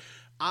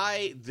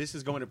 Mm-hmm. This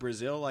is going to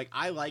Brazil.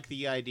 I like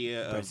the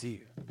idea of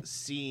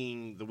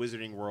seeing the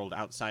wizarding world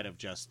outside of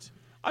just.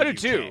 I the do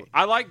too. UK.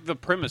 I like the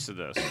premise of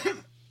this.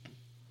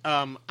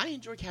 I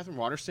enjoy Catherine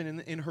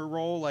Waterston in her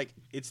role.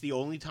 It's the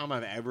only time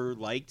I've ever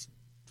liked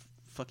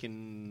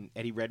fucking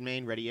Eddie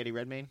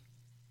Redmayne.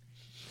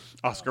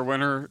 Oscar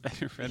winner.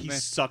 He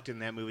sucked in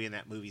that movie, and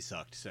that movie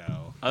sucked.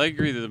 So I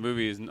agree that the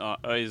movie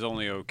is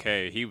only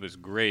okay. He was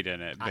great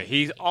in it, but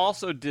he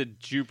also did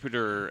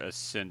Jupiter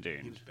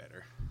Ascending. he was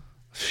better.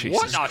 Jesus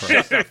What? No,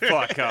 Christ. shut the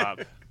fuck up.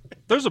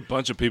 There's a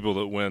bunch of people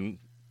that win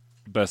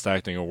Best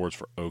Acting awards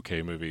for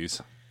okay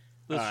movies.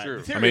 That's true.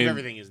 The Theory I mean, of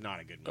Everything is not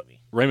a good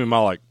movie. Rami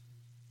Malek,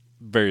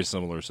 very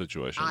similar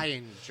situation. I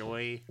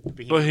enjoy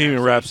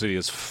Bohemian Rhapsody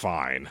is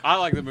fine. I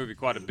like the movie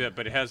quite a bit,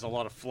 but it has a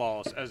lot of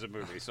flaws as a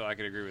movie, so I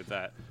can agree with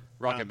that.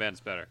 Rocket Man's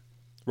better.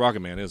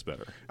 Rocket Man is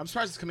better. I'm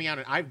surprised it's coming out.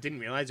 I didn't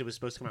realize it was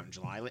supposed to come out in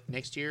July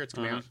next year. It's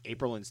coming out in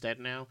April instead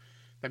now.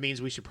 That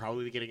means we should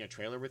probably be getting a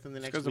trailer within the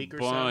next Because week a or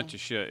so. bunch of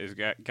shit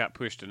got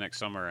pushed to next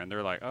summer, and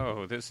they're like,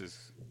 "Oh, this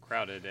is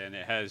crowded and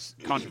it has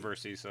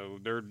controversy," so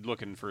they're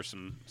looking for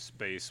some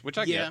space, which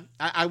I Yeah,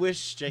 get. I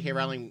wish J.K.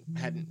 Rowling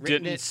hadn't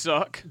written Didn't it,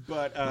 suck.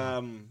 but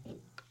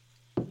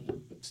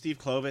Steve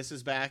Kloves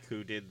is back,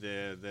 who did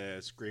the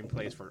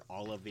screenplays for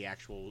all of the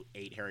actual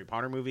 8 Harry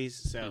Potter movies.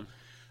 So,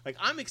 like,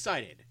 I'm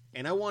excited,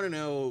 and I want to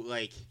know,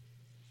 like,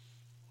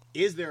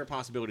 is there a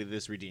possibility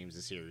this redeems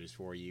the series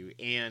for you?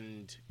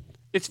 And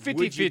It's would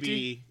you 50-50.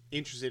 be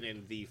interested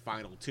in the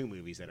final 2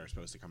 movies that are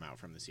supposed to come out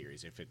from the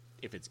series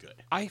if it's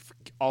good?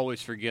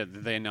 Always forget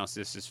that they announced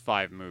this as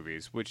 5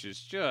 movies, which is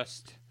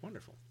just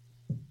Wonderful.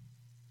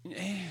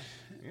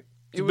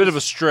 It's a bit of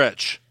a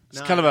stretch. It's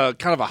Nah.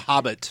 kind of a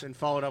Hobbit. Then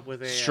followed up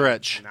with a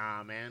Stretch.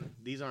 Nah, man,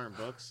 these aren't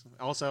books.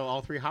 Also,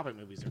 all 3 Hobbit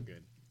movies are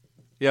good.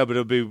 Yeah, but it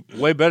would be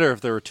way better if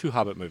there were 2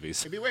 Hobbit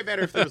movies. It'd be way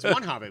better if there was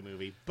 1 Hobbit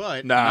movie,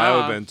 but Nah, Nah. that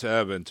would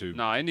have been 2.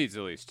 no. It needs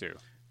at least 2.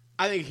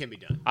 I think it can be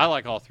done. I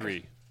like all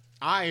 3.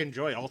 I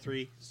enjoy all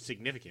 3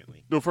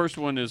 significantly. The first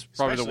one is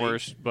probably the Especially-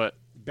 worst, but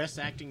Best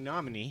acting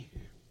nominee,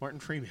 Martin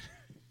Freeman.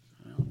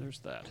 well, there's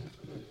that.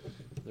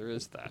 There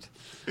is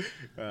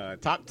that.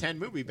 Top 10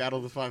 movie, Battle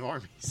of the 5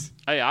 Armies.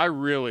 Hey, I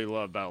really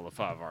love Battle of the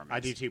 5 Armies. I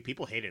do too.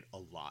 People hate it a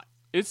lot.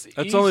 It's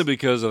That's only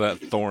because of that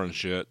Thorin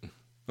shit.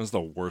 That's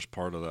the worst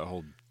part of that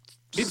whole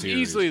it's series.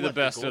 easily the What,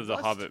 the best Gold of the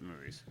Dust? Hobbit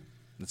movies.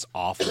 It's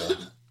awful.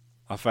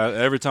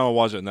 Every time I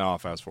watch it now, I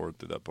fast forward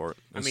through that part.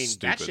 It's I mean,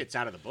 stupid. that shit's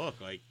out of the book.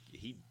 Like,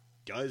 he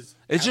does.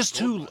 It's have just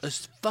Gold too. Dust.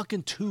 It's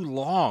fucking too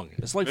long.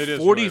 It's like It is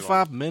really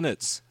 45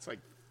 minutes. It's like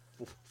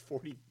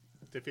 40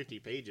 to 50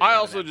 pages. I out of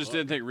also that just book.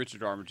 didn't think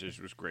Richard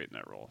Armitage was great in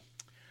that role.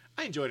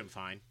 I enjoyed him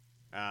fine.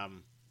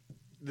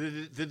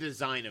 The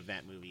design of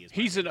that movie is. my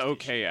He's an biggest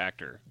okay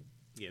actor.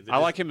 issue. Yeah, I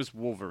like him as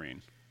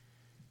Wolverine.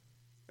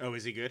 Oh,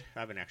 is he good? I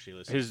haven't actually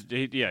listened.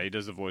 He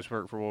does the voice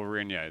work for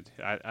Wolverine. Yeah,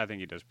 I think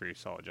he does a pretty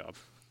solid job.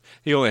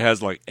 He only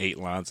has like 8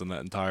 lines in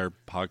that entire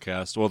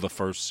podcast. Well, the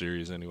first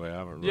series anyway. I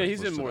haven't. Really Yeah, he's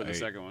in listened to more of the 8.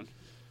 second one.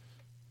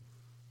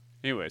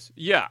 Anyways,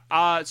 yeah.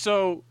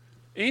 So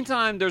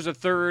anytime there's a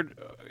third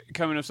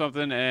coming of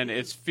something and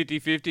it's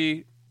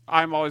 50-50,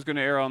 I'm always going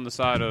to err on the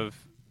side of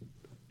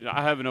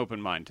I have an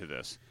open mind to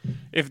this.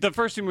 If the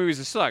first 2 movies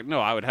have sucked, no,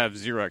 I would have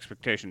 0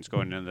 expectations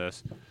going into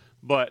this.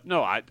 But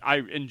no, I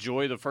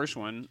enjoy the first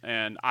one,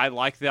 and I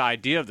like the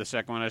idea of the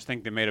second one. I just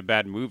think they made a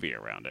bad movie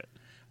around it.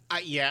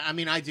 I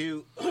mean, I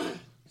do.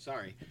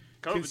 Sorry.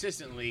 COVID.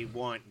 Consistently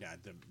want that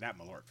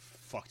Malort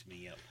fucked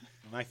me up.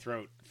 My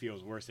throat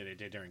feels worse than it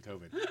did during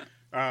COVID.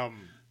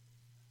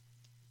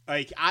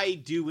 Like, I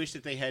do wish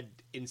that they had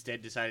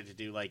instead decided to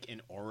do like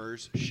an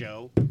horrors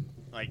show,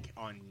 like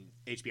on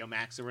HBO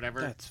Max or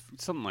whatever. That's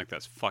something like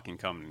that's fucking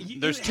coming.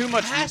 There's too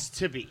much. Has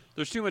to be.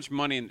 There's too much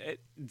money, and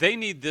they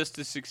need this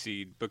to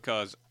succeed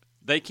because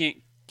they can't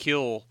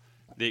kill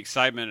the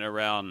excitement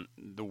around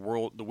the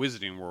world, the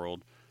Wizarding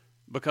World,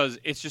 because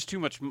it's just too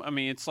much. I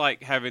mean, it's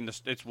like having the.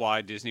 It's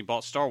why Disney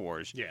bought Star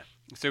Wars. Yeah.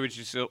 Say what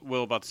you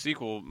will about the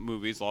sequel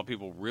movies. A lot of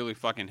people really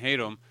fucking hate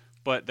them,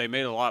 but they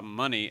made a lot of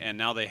money, and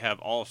now they have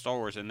all of Star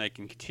Wars, and they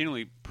can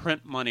continually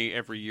print money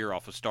every year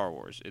off of Star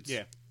Wars.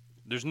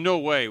 There's no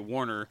way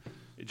Warner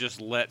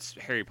just lets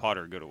Harry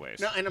Potter go to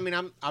waste. No, and I mean,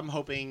 I'm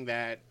hoping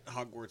that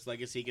Hogwarts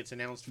Legacy gets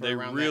announced for They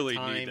around really that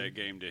time. need that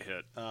game to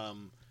hit.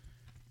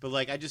 But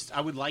like, I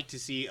would like to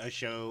see a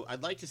show.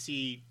 I'd like to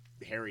see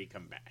Harry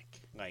come back.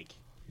 Like,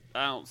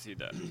 I don't see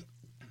that.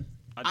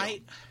 I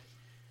don't.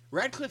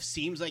 Radcliffe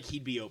seems like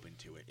he'd be open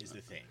to it. Is the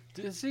thing?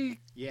 Does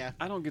he? Yeah.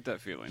 I don't get that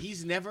feeling.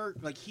 He's never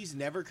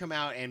come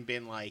out and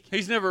been like,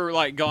 He's never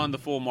like gone the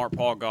full Mark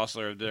Paul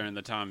Gosselaar during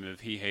the time of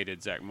he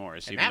hated Zach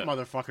Morris. and even that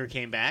though- motherfucker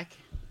came back.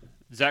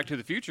 Zach to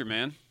the Future,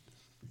 man.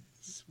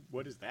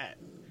 What is that?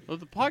 Oh,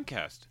 the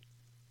podcast.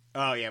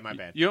 Oh yeah, my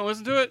bad. You don't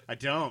listen to it? I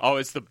don't. Oh,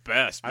 it's the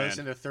best, I man.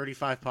 listen to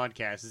 35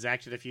 podcasts.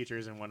 Zack to the Future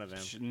isn't one of them.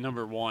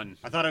 Number 1.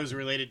 I thought it was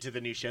related to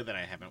the new show that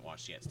I haven't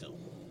watched yet. Still,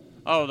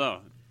 Oh no,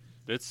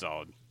 it's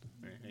solid.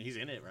 he's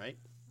in it, right?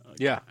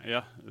 Yeah.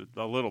 Yeah,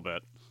 a little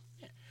bit.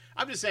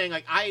 I'm just saying,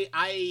 like,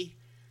 I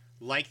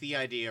like the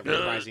idea of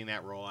reprising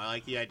that role. I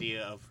like the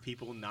idea of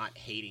people not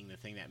hating the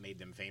thing that made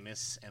them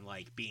famous and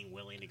like being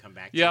willing to come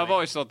back. Yeah, to I've it.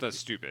 always thought that's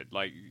stupid.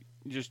 Like,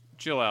 just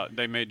chill out.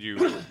 They made you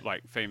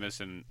like famous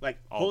and Like,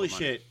 all holy the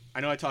money. shit. I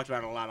know I talked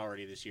about it a lot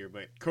already this year,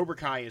 but Cobra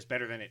Kai is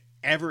better than it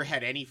ever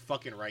had any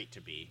fucking right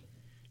to be.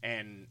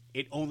 And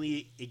it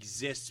only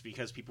exists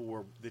because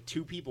the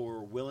 2 people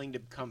were willing to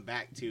come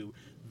back to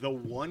the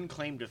one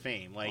claim to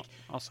fame. Like,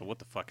 Also, what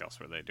the fuck else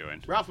were they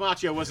doing? Ralph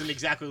Macchio wasn't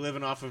exactly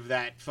living off of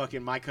that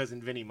fucking My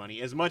Cousin Vinny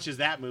money, as much as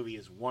that movie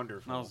is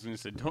wonderful. I was going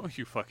to say, don't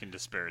you fucking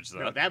disparage that.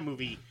 No, that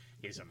movie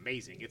is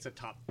amazing. It's a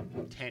top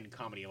 10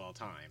 comedy of all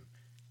time.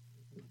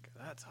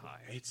 That's high.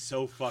 It's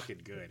so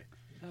fucking good.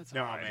 That's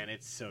No, high. man,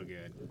 it's so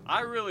good.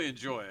 I really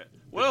enjoy it.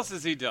 What else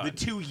has he done? The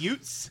Two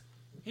Utes.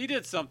 He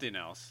did something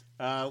else.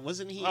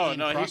 Wasn't he Oh, in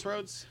no,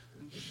 Crossroads?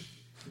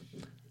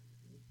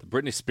 The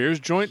Britney Spears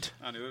joint.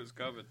 I knew it was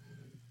coming.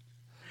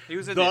 He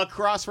was in The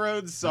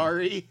Crossroads,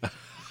 sorry. he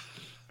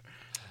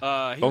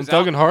Bone was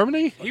Thug and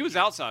Harmony. He was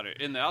outsider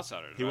in the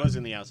Outsiders. He right? was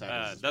in The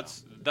Outsiders. as well.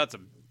 That's a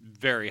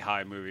very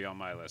high movie on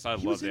my list. I He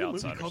love was in the a movie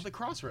Outsiders. called The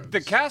Crossroads.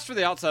 The cast for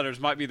the Outsiders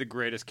might be the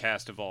greatest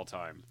cast of all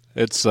time.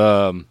 It's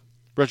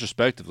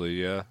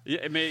retrospectively, yeah. Yeah,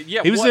 I mean,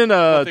 yeah. He was what in they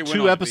went on 2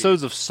 to be.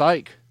 episodes of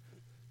Psych.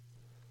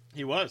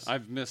 He was.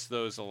 I've missed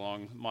those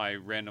along my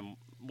random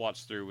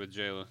watch through with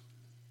Jayla.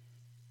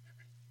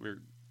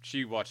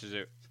 She watches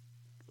it,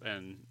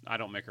 and I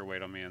don't make her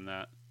wait on me in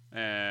that.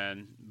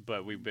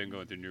 But we've been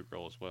going through New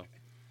Girl as well.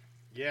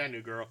 Yeah,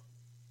 New Girl.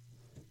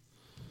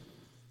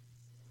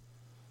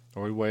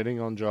 Are we waiting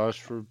on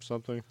Josh for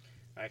something?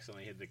 I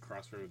accidentally hit the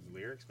Crossroads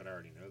lyrics, but I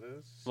already know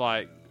those.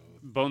 Like so-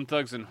 Bone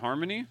Thugs and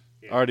Harmony.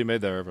 Yeah. I already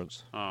made that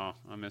reference. Oh,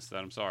 I missed that.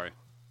 I'm sorry.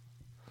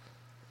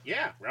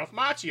 Yeah, Ralph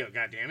Macchio,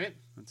 goddammit.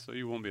 And so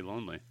you won't be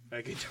lonely.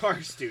 A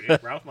guitar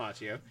student, Ralph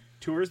Macchio,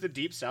 tours the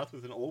Deep South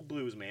with an old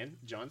blues man,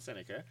 John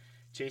Seneca,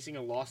 chasing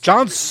a lost...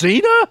 John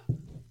secret- Cena?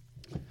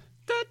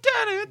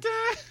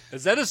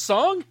 Is that his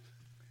song?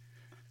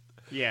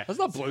 Yeah. That's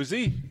not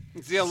bluesy.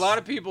 See, a lot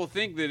of people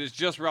think that it's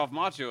just Ralph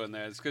Macchio in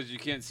there. It's because you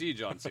can't see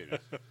John Cena.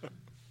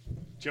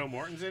 Joe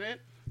Morton's in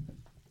it.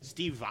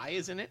 Steve Vai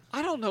is in it.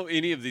 I don't know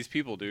any of these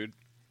people, dude.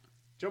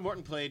 Joe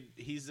Morton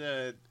he's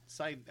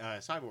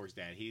Cyborg's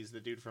dad. He's the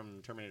dude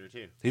from Terminator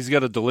 2. He's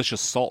got a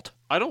delicious salt.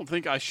 I don't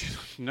think I should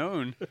have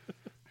known. I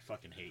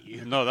fucking hate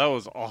you. No, that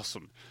was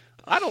awesome.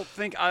 I don't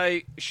think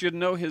I should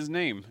know his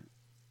name.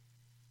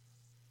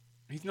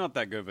 He's not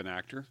that good of an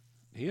actor.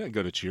 He didn't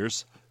go to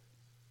Cheers.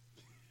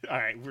 All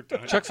right, we're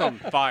done. Chuck's on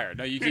fire.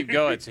 No, you keep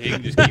going so he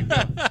can just keep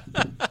going.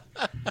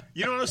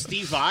 You don't know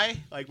Steve Vai?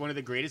 Like one of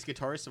the greatest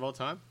guitarists of all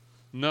time?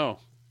 No,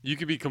 you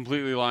could be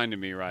completely lying to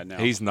me right now.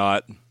 He's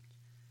not.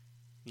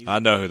 I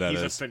know who that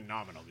he's is. a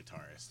phenomenal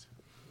guitarist.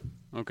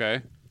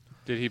 Okay.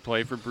 Did he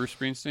play for Bruce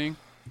Springsteen?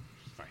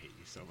 I hate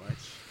you so much.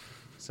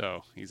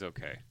 So, he's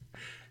okay.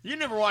 You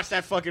never watched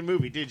that fucking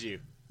movie, did you?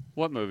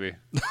 What movie?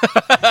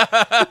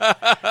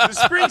 The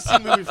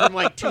Springsteen movie from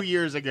like 2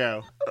 years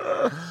ago.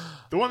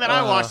 The one that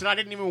I watched and I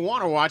didn't even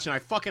want to watch and I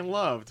fucking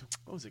loved.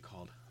 What was it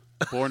called?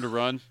 Born to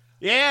Run?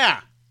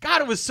 Yeah.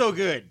 God, it was so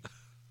good.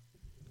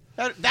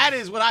 That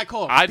is what I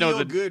call a I know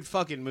feel-good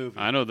fucking movie.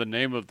 I know the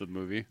name of the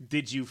movie.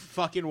 Did you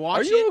fucking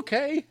watch Are you it?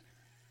 okay?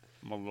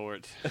 My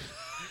lord.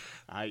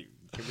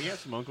 Can we have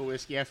some Uncle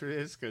Whiskey after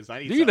this? Because I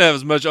need You can have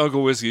as much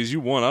Uncle Whiskey as you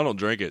want. I don't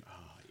drink it.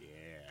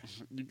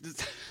 Yeah.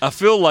 I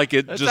feel like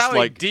it That's just how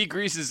like he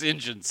degreases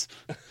engines.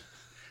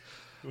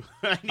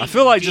 I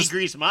feel like just just-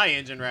 grease my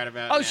engine right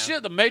about Oh, now.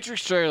 shit, the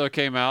Matrix trailer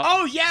came out.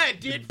 Oh yeah,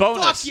 it did.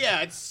 Bonus. Fuck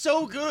yeah, it's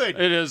so good.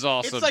 It is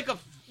awesome. It's like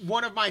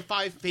one of my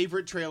 5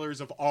 favorite trailers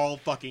of all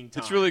fucking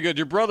time. It's really good.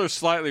 Your brother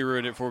slightly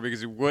ruined it for me because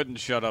he wouldn't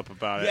shut up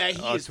about Yeah, it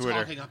he on is Twitter.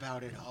 talking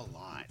about it a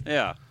lot.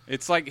 Yeah,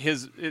 it's like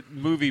his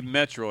movie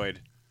Metroid.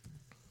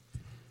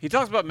 He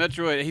talks about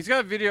Metroid. He's got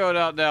a video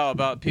out now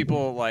about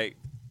people like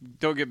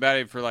don't get mad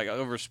at him for like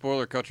over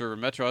spoiler culture over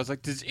Metroid. I was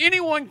like, does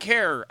anyone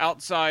care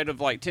outside of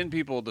like 10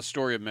 people the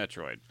story of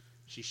Metroid?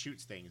 She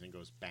shoots things and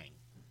goes bang.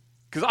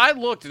 Because I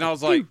looked and I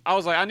was like,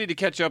 I need to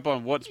catch up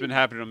on what's been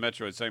happening on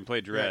Metroid. So I can play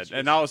Dread, Yeah,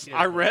 and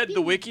I read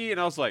the wiki and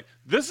I was like,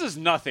 this is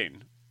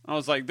nothing. I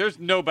was like, there's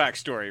no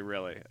backstory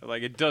really.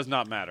 Like it does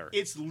not matter.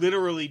 It's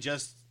literally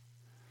just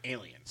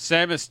aliens.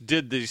 Samus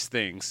did these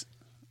things.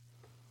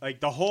 Like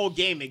the whole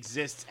game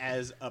exists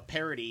as a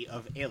parody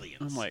of aliens.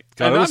 I'm like,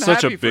 God, and it was I'm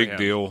such a happy for big him.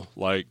 deal.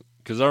 Like,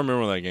 because I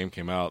remember when that game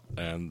came out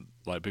and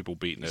like people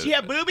beating it. she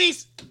had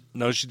boobies.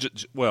 No, she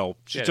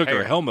had took her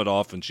hair. helmet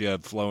off and she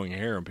had flowing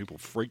hair and people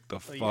freaked the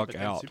Well, yeah, fuck but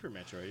then out. Super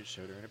Metroid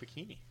showed her in a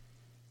bikini.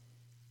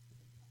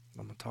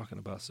 I'm not talking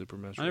about Super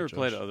Metroid. I never Josh.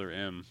 played Other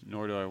M,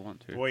 nor do I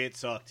want to. Boy, it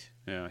sucked.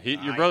 Yeah,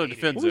 your I brother hate it.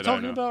 defends What are we it. I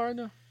talking know. about right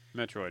now?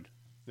 Metroid.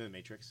 The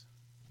Matrix.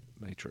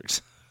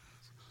 Matrix.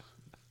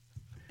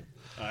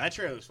 That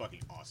trailer was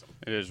fucking awesome.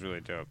 It is really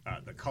dope.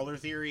 The color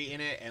theory in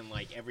it and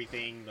like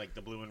everything, like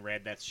the blue and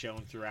red that's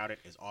shown throughout it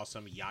is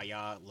awesome.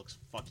 Yaya looks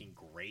fucking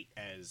great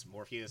as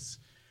Morpheus.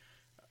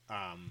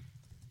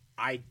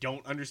 I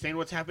don't understand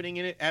what's happening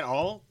in it at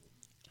all,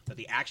 but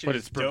the action But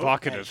is it's dope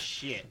provocative. as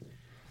shit.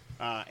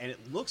 And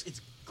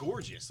it's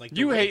gorgeous. Like the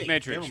You way hate they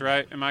Matrix, filmed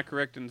right? it. Am I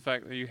correct in the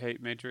fact that you hate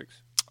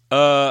Matrix?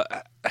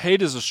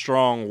 Hate is a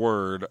strong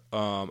word.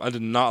 I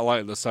did not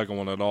like the second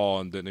one at all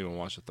and didn't even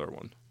watch the third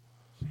one.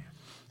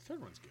 The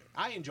third one's good.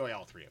 I enjoy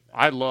all three of them.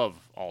 I love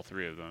all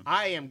three of them.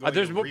 I am going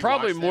There's to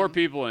probably rewatch more them.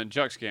 people in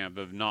Chuck's camp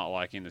of not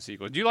liking the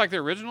sequel. Do you like the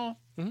original?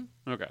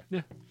 Mm-hmm. Okay.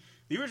 Yeah.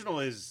 The original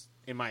is,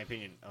 in my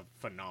opinion,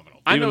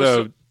 phenomenal. I Even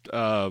know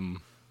though,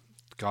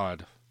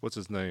 God, what's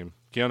his name?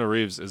 Keanu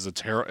Reeves is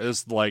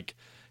is like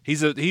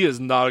he is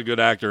not a good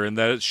actor, and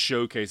that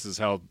showcases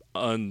how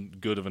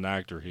ungood of an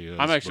actor he is.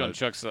 I'm actually on but-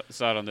 Chuck's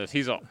side on this.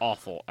 He's an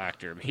awful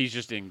actor. He's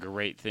just in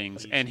great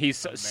things, and he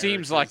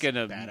seems like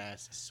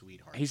badass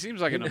sweetheart. he seems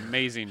like an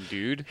amazing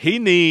dude. He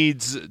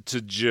needs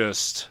to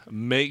just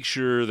make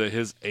sure that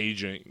his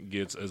agent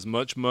gets as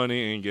much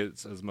money and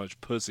gets as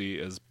much pussy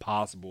as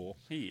possible.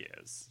 He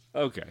is.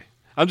 Okay.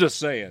 I'm just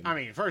saying. I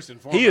mean, first and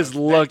foremost, He is that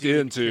lucked dude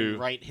into- can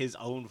write his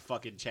own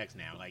fucking checks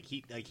now. Like he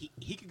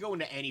could go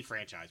into any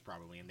franchise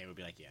probably, and they would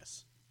be like,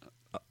 yes.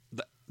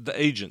 The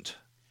agent.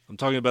 I'm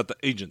talking about the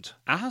agent.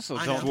 I also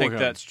I don't know. think For him.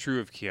 that's true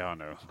of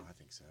Keanu. Oh, I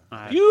think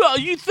so.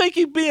 You think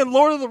he'd be in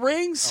Lord of the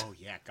Rings? Oh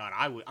yeah, God,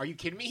 I would. Are you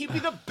kidding me? He'd be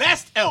the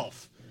best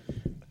elf.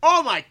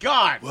 Oh my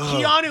God,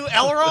 Keanu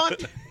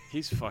Elrond.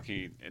 He's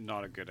fucking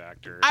not a good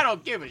actor. I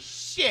don't give a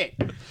shit.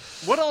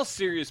 What all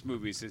serious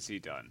movies has he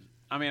done?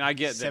 I mean, I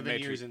get that 7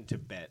 Matrix. years in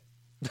Tibet.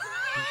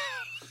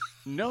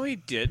 No, he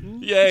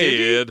didn't. Yeah, he he?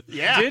 did.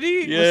 Yeah. Did he?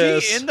 Was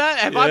Yes. he in that?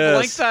 Have I Yes.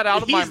 blanked that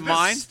out of my He's the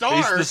mind? star.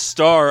 He's the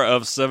star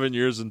of 7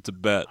 Years in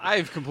Tibet.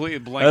 I've completely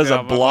blanked That is out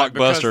a of my mind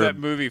because blockbuster that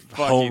movie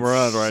fucking home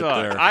run right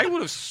sucked. there. I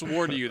would have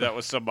sworn to you that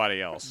was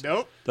somebody else.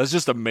 Nope. That's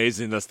just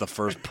amazing. That's the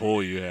first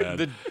pull you had.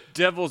 The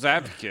Devil's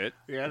Advocate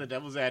Yeah, the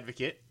Devil's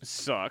Advocate.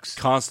 sucks.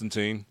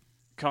 Constantine.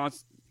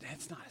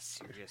 That's not a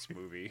serious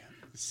movie.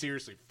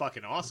 Seriously,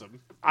 fucking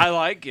awesome. I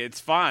like it. It's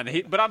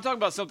fine. But I'm talking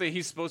about something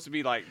he's supposed to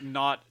be like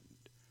not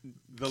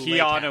The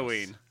Lake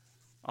Keanuing. House.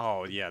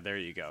 Oh yeah, there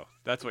you go.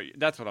 That's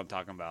what I'm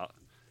talking about.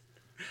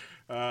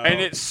 Uh,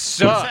 And it What's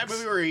sucks. that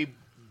movie where he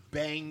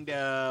banged?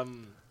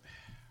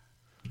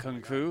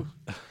 Kung Fu.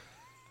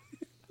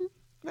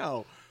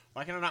 No,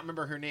 why can I not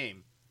remember her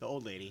name? The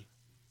old lady.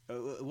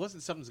 It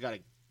wasn't Something's Got to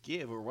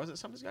Give, or was it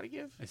Something's Got to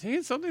Give? I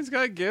think something's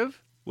got to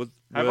give.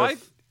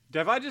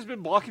 Have I just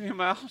been blocking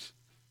him out?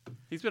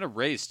 He's been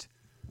erased.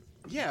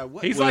 Yeah,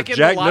 what? He's with like in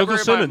Jack the library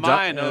Nicholson of and, my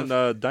mind of-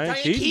 Diane Diane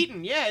Keaton?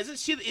 Keaton. Yeah,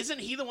 isn't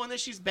he the one that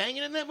she's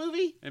banging in that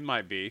movie? It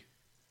might be.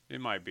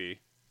 It might be.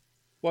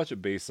 Watch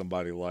it be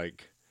somebody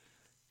like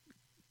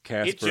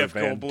Casper Jeff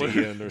Van Goldblum.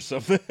 Dien or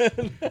something.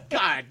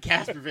 God,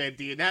 Casper Van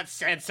Dien, that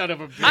sad son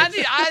of a bitch.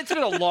 It's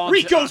been a long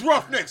Rico's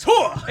Roughnecks.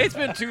 Huh! It's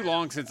been too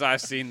long since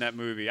I've seen that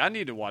movie. I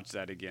need to watch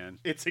that again.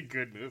 It's a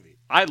good movie.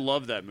 I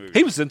love that movie.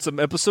 He was in some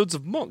episodes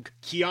of Monk.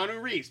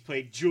 Keanu Reeves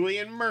played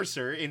Julian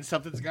Mercer in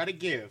Something's Gotta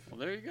Give. Well,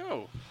 there you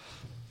go.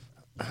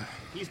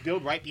 He's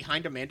billed right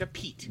behind Amanda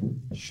Peet.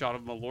 Shot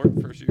of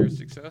Malort, first year of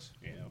success.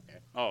 Yeah, okay.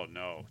 Oh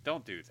no,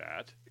 don't do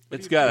that.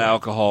 It's got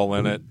alcohol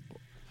in it.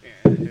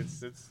 Yeah,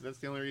 that's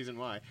the only reason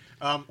why.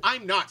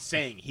 I'm not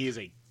saying he is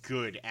a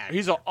good actor.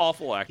 He's an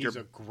awful actor. He's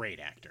a great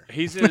actor.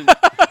 He's in.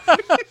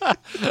 That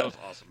was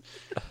awesome.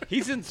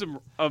 He's in some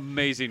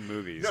amazing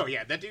movies. No,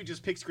 yeah, that dude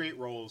just picks great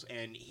roles,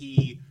 and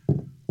he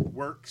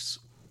works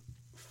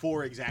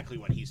for exactly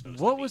what he's supposed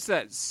to What be. was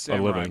that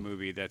samurai living.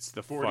 movie? That's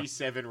the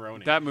 47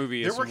 Ronin. That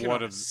movie They're is working one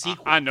on a of.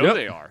 sequel. I know Yep.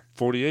 they are.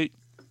 48.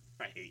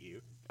 I hate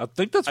you, I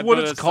think that's I what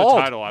know it's that's called.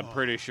 The title, I'm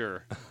pretty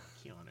sure.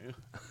 Keanu.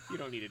 You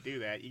don't need to do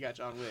that. You got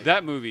John Wick.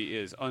 That movie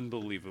is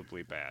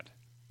unbelievably bad.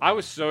 I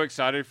was so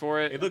excited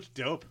for it. It looked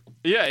dope.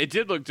 Yeah, it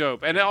did look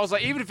dope. And I was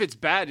like, even if it's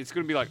bad, it's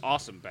going to be like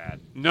awesome bad.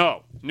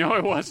 No,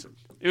 it wasn't.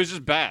 It was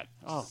just bad.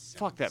 Oh,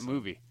 fuck that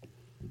movie.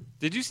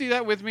 Did you see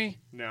that with me?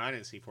 No, I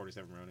didn't see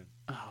 47 Ronin.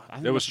 Oh, I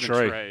think It was must have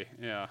been Trey.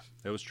 Yeah,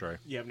 It was Trey.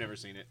 Yeah, I've never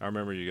seen it. I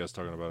remember you guys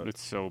talking about it.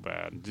 it's so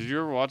bad. Did you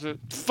ever watch it?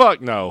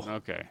 Fuck no.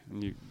 Okay,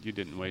 and you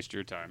didn't waste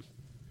your time.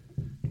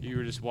 You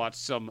were just watch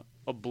some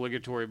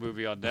obligatory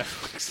movie on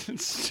Netflix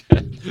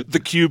instead. The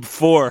Cube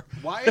 4.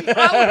 Why? I would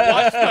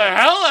watch the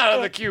hell out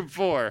of the Cube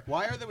 4.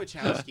 Why are the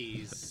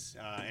Wachowskis,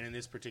 and in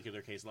this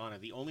particular case, Lana,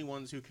 the only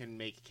ones who can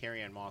make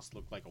Carrie-Anne Moss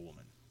look like a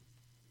woman?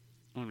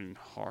 I mean,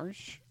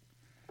 harsh.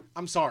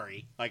 I'm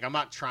sorry. Like, I'm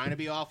not trying to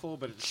be awful,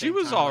 but at the She same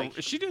was time, all. like,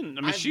 She didn't.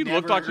 I mean, I've she never-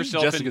 looked like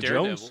herself Jessica in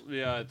Daredevil. Jones?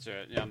 Yeah, that's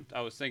right. Yeah,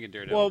 I was thinking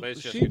Daredevil, but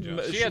it's Jessica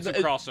Jones. She had some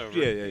crossover.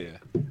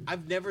 Yeah.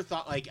 I've never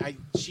thought, like,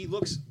 she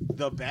looks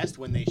the best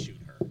when they shoot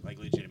her. Like,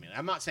 legitimately.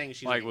 I'm not saying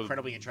she's Like like, with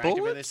incredibly attractive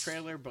in bullets? this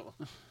trailer, but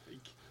like,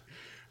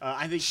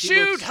 I think she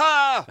Shoot looks,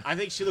 her! I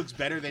think she looks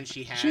better than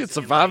she has. She had in,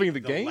 Surviving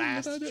like, the Game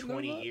last that I didn't know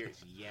 20 about? years.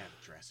 Yeah,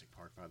 Jurassic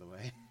Park, by the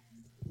way.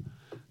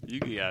 You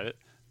got it.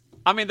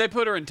 I mean, they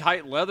put her in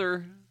tight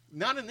leather.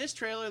 Not in this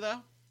trailer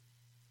though.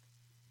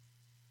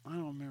 I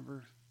don't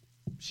remember.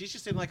 She's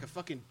just in like a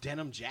fucking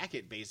denim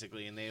jacket,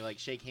 basically, and they like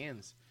shake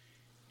hands.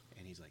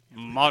 And he's like,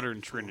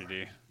 Modern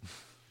Trinity.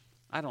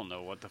 I don't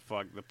know what the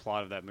fuck the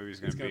plot of that movie is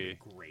going "It's to gonna be.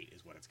 be great,"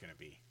 is what it's gonna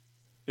be.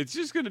 It's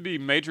just going to be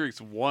Matrix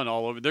 1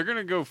 all over. They're going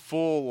to go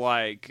full,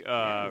 like,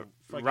 Fucking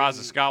Rise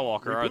of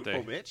Skywalker, aren't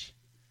rebootable, they? bitch.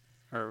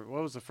 Or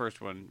what was the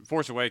first one?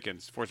 Force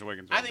Awakens. Force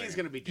Awakens. I think it's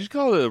gonna be. Did you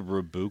call it a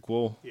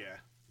Rebuquel? Yeah.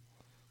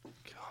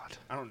 God.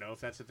 I don't know if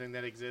that's a thing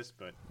that exists,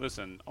 but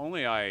Listen,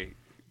 only I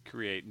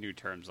create new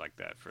terms like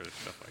that for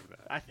stuff like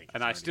that. I think.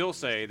 And I still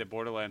say that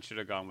Borderlands should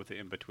have gone with the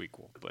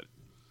in-betweequel, but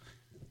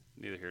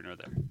neither here nor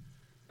there.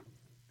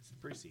 it's the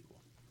pre-sequel.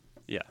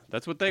 Yeah,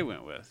 that's what they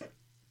went with.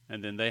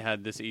 And then they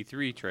had this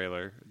E3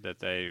 trailer that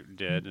they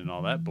did and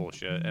all that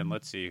bullshit, and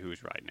let's see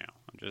who's right now.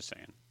 I'm just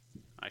saying.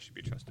 I should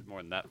be trusted more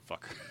than that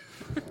fucker.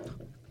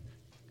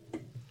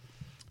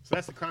 So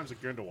that's the Crimes of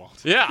Grindelwald.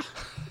 Yeah.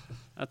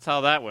 That's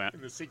how that went.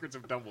 And the Secrets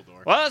of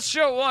Dumbledore. Well, that's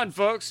show 1,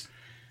 folks.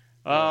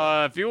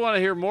 If you want to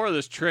hear more of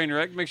this train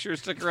wreck, make sure to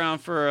stick around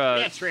for...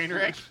 Yeah,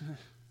 Trainwreck.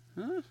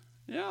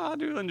 Yeah, I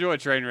do enjoy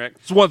Trainwreck.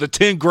 It's one of the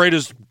 10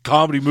 greatest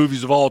comedy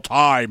movies of all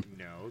time.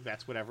 No,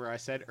 that's whatever I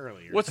said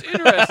earlier. What's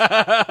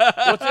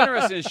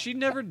interesting is she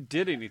never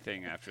did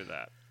anything after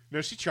that.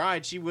 No, she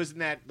tried. She was in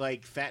that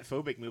like fat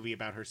phobic movie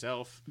about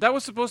herself. That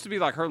was supposed to be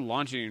like her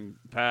launching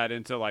pad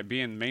into like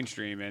being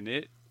mainstream,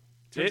 and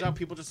Turns out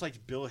people just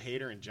liked Bill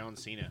Hader and John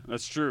Cena.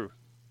 That's true.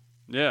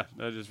 Yeah,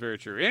 that is very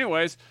true.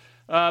 Anyways,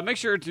 make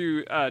sure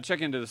to check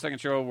into the second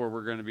show where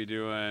we're going to be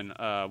doing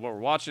what we're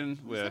watching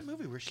What was with that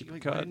movie where she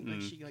like, Cut went, like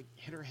and- she like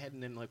hit her head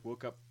and then like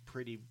woke up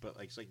pretty, but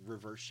like it's like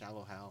reverse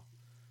Shallow Hal.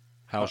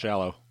 How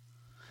shallow.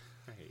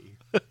 I hate you.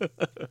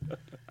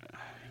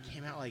 It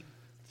came out like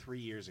 3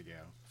 years ago.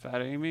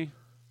 Fat Amy.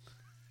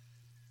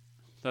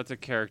 That's a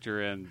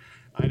character in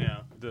I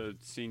know. the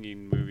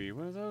singing movie.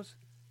 What are those?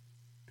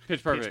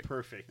 Pitch Perfect. It's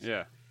perfect.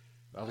 Yeah.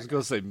 I was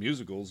going to say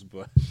musicals,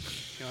 but...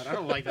 God, I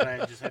don't like that.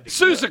 I just had to.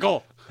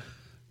 Susicle!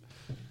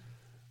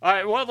 All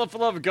right, well, for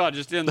the love of God,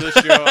 just end this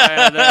show,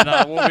 and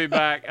then we'll be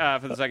back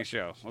for the second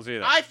show. We'll see you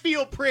then. I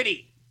feel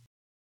pretty.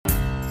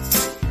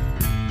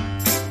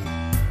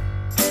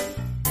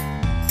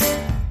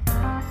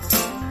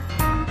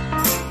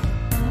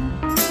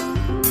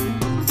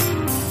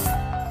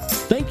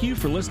 Thank you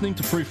for listening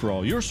to Free For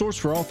All, your source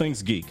for all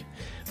things geek.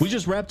 We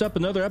just wrapped up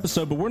another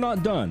episode, but we're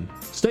not done.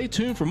 Stay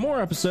tuned for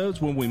more episodes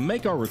when we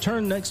make our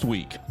return next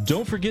week.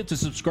 Don't forget to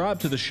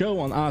subscribe to the show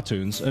on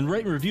iTunes and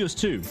rate and review us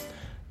too.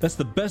 That's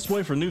the best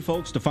way for new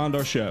folks to find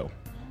our show.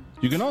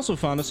 You can also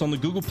find us on the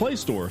Google Play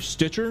Store,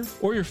 Stitcher,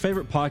 or your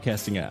favorite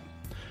podcasting app.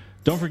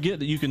 Don't forget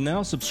that you can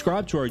now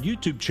subscribe to our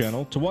YouTube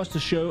channel to watch the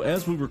show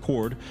as we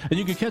record, and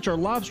you can catch our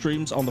live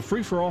streams on the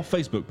Free For All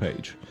Facebook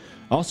page.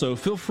 Also,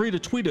 feel free to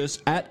tweet us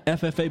at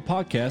FFA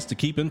Podcast to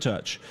keep in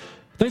touch.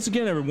 Thanks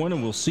again, everyone,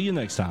 and we'll see you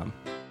next time.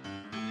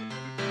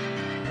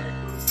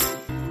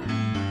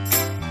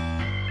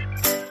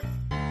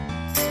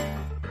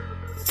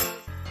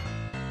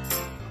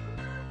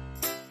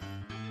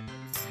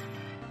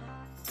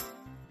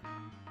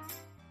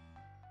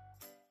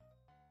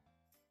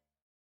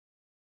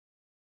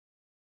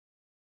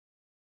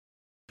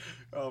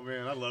 Oh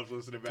man, I love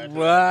listening back to that.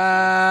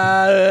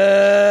 Wow.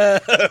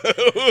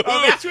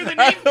 Oh, that's where the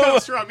name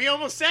comes from. You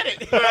almost said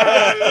it.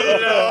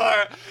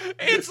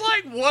 It's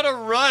like What a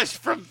Rush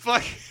from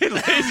fucking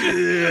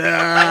Lazy.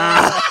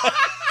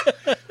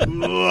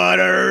 What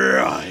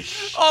a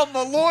rush. Oh,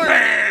 Malort.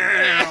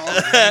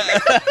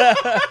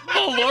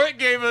 Malort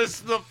gave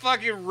us the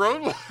fucking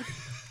road.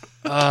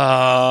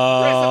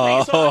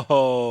 Oh,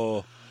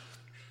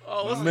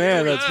 Oh,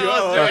 man, that's good.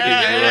 fucking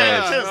Yeah,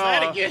 gross. just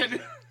that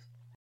again.